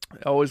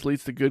 It always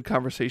leads to good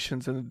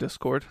conversations in the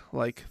Discord,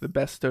 like the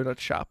best donut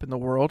shop in the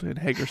world in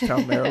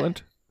Hagerstown,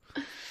 Maryland.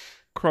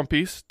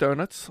 Crumpy's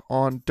Donuts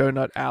on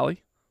Donut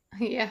Alley.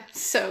 Yeah,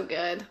 so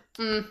good.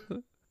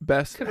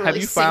 Best. Could really Have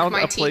you sink found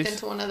my a teeth place?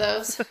 into one of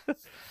those.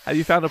 Have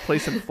you found a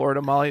place in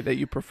Florida, Molly, that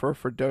you prefer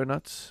for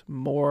donuts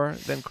more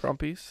than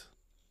Crumpy's?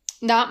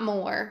 Not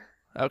more.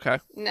 Okay.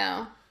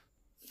 No.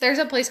 There's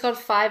a place called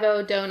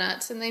 50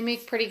 Donuts, and they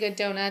make pretty good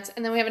donuts.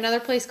 And then we have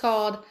another place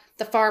called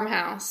The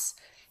Farmhouse,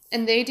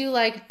 and they do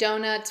like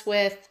donuts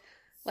with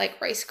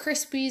like Rice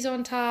Krispies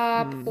on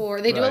top,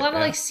 or they do a lot of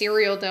like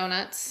cereal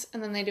donuts,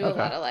 and then they do a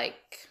lot of like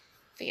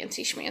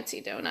fancy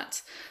schmancy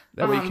donuts.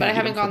 That way you can but I eat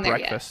haven't them for gone there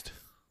breakfast.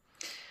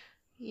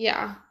 yet.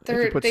 Yeah,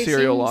 If you put they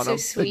cereal seem on so them,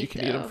 sweet, then you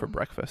can eat them though. for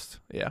breakfast.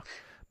 Yeah.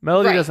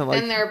 Melody Right, doesn't like.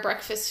 then they're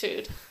breakfast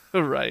food.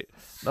 Right.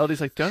 Melody's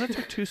like, donuts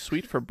are too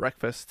sweet for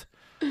breakfast.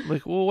 I'm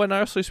like, well, when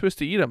else are you supposed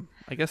to eat them?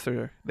 I guess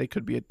they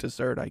could be a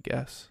dessert, I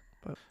guess.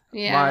 But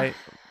Yeah.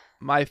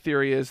 my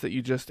theory is that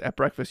you just at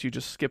breakfast you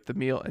just skip the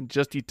meal and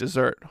just eat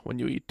dessert when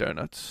you eat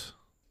donuts.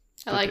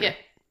 I like it.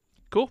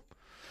 Cool.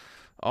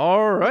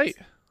 All right.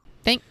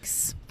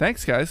 Thanks.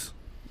 Thanks, guys.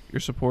 Your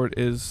support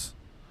is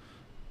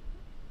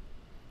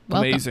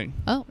Welcome. amazing.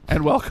 Oh.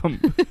 And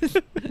welcome.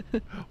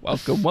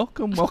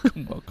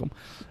 welcome.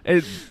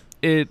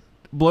 It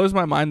blows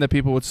my mind that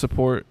people would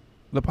support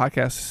the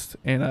podcast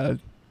in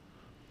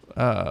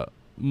a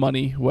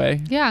money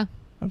way. Yeah.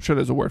 I'm sure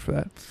there's a word for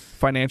that.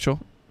 Financial,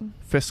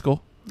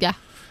 fiscal. Yeah.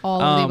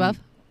 All of the above.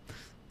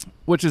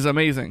 Which is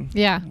amazing.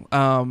 Yeah.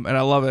 And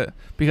I love it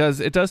because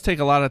it does take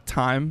a lot of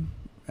time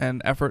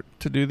and effort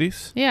to do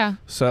these. Yeah.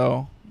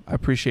 So I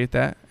appreciate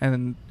that.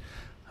 And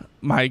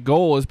my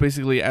goal is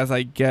basically, as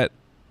I get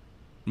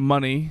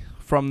money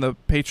from the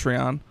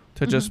Patreon,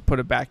 to just put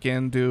it back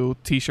in, do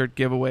t-shirt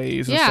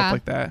giveaways and stuff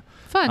like that.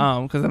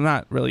 Fun. Because I'm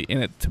not really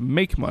in it to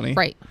make money.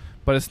 Right.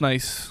 But it's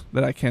nice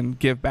that I can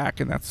give back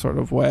in that sort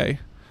of way.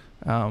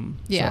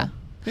 Yeah. So,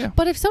 yeah.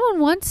 But if someone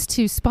wants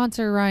to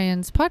sponsor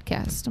Ryan's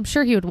podcast, I'm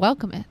sure he would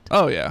welcome it.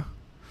 Oh, yeah.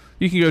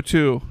 You can go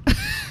to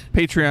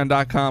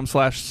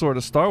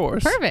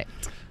patreon.com/sortofstarwars. Perfect.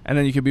 And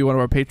then you can be one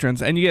of our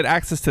patrons. And you get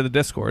access to the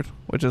Discord,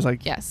 which is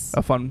like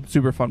a fun,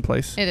 super fun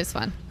place. It is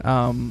fun.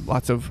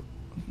 Lots of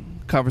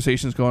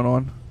conversations going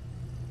on.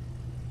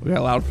 We got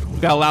a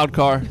loud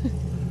car.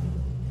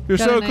 You're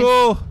so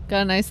cool.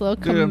 Got a nice little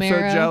Camaro. Dude, I'm so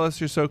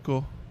jealous. You're so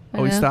cool.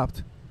 Oh, he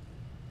stopped.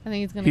 I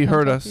think he's going to He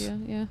heard talk us. to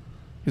you. Yeah.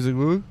 He's like,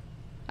 woo?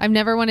 I've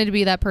never wanted to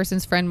be that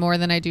person's friend more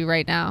than I do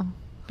right now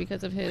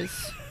because of his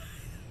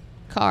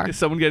car. Is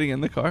someone getting in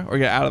the car or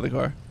get out of the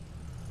car?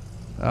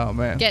 Oh,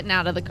 man. Getting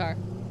out of the car.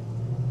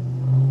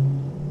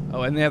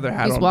 Oh, and they have their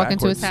hat He's on walking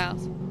backwards. to his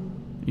house.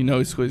 You know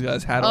he's got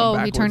his hat on Oh,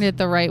 backwards. he turned it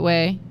the right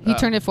way. He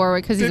turned it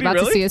forward because he's Did he about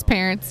to really? see his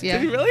parents. Yeah.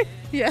 Did he really?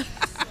 Yeah.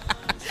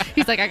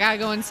 He's like, I gotta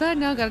go inside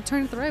now. Gotta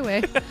turn it the right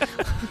way.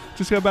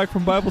 Just got back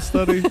from Bible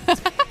study.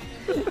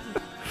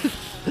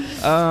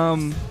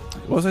 What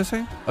was I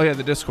saying? Oh, yeah,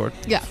 the Discord.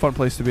 Yeah. It's a fun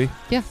place to be.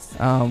 Yeah.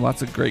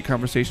 Lots of great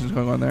conversations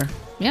going on there.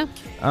 Yeah.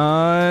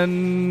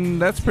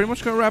 And that's pretty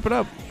much going to wrap it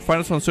up. Find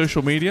us on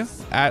social media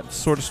at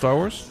Sort of Star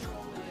Wars.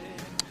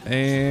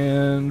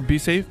 And be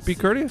safe, be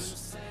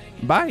courteous.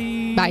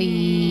 Bye.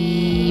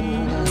 Bye.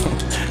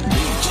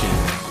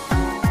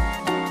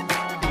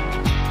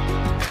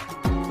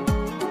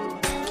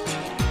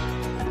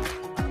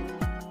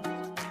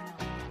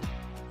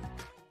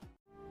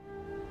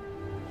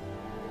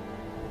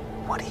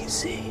 What do you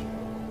see?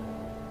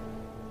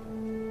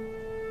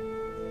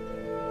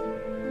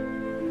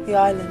 The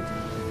island.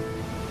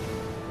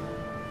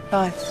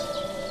 Life.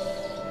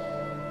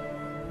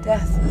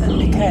 Death and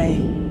decay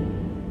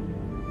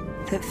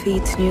that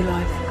feeds new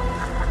life.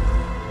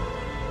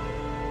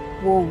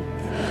 Warmth.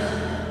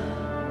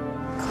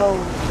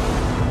 Cold.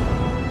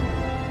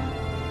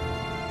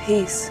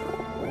 Peace.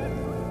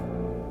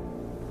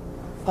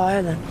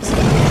 Violence.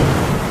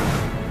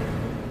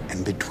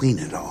 And between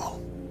it all,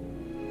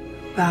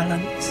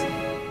 Balance.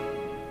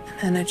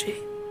 And energy.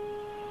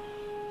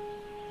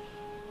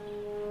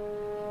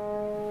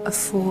 A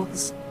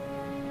force.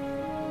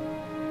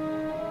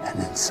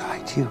 and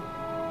inside you.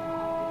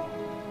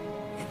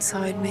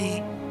 Inside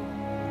me.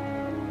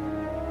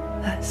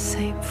 That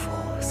same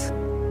force.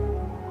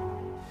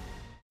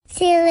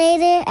 See you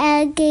later,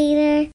 alligator.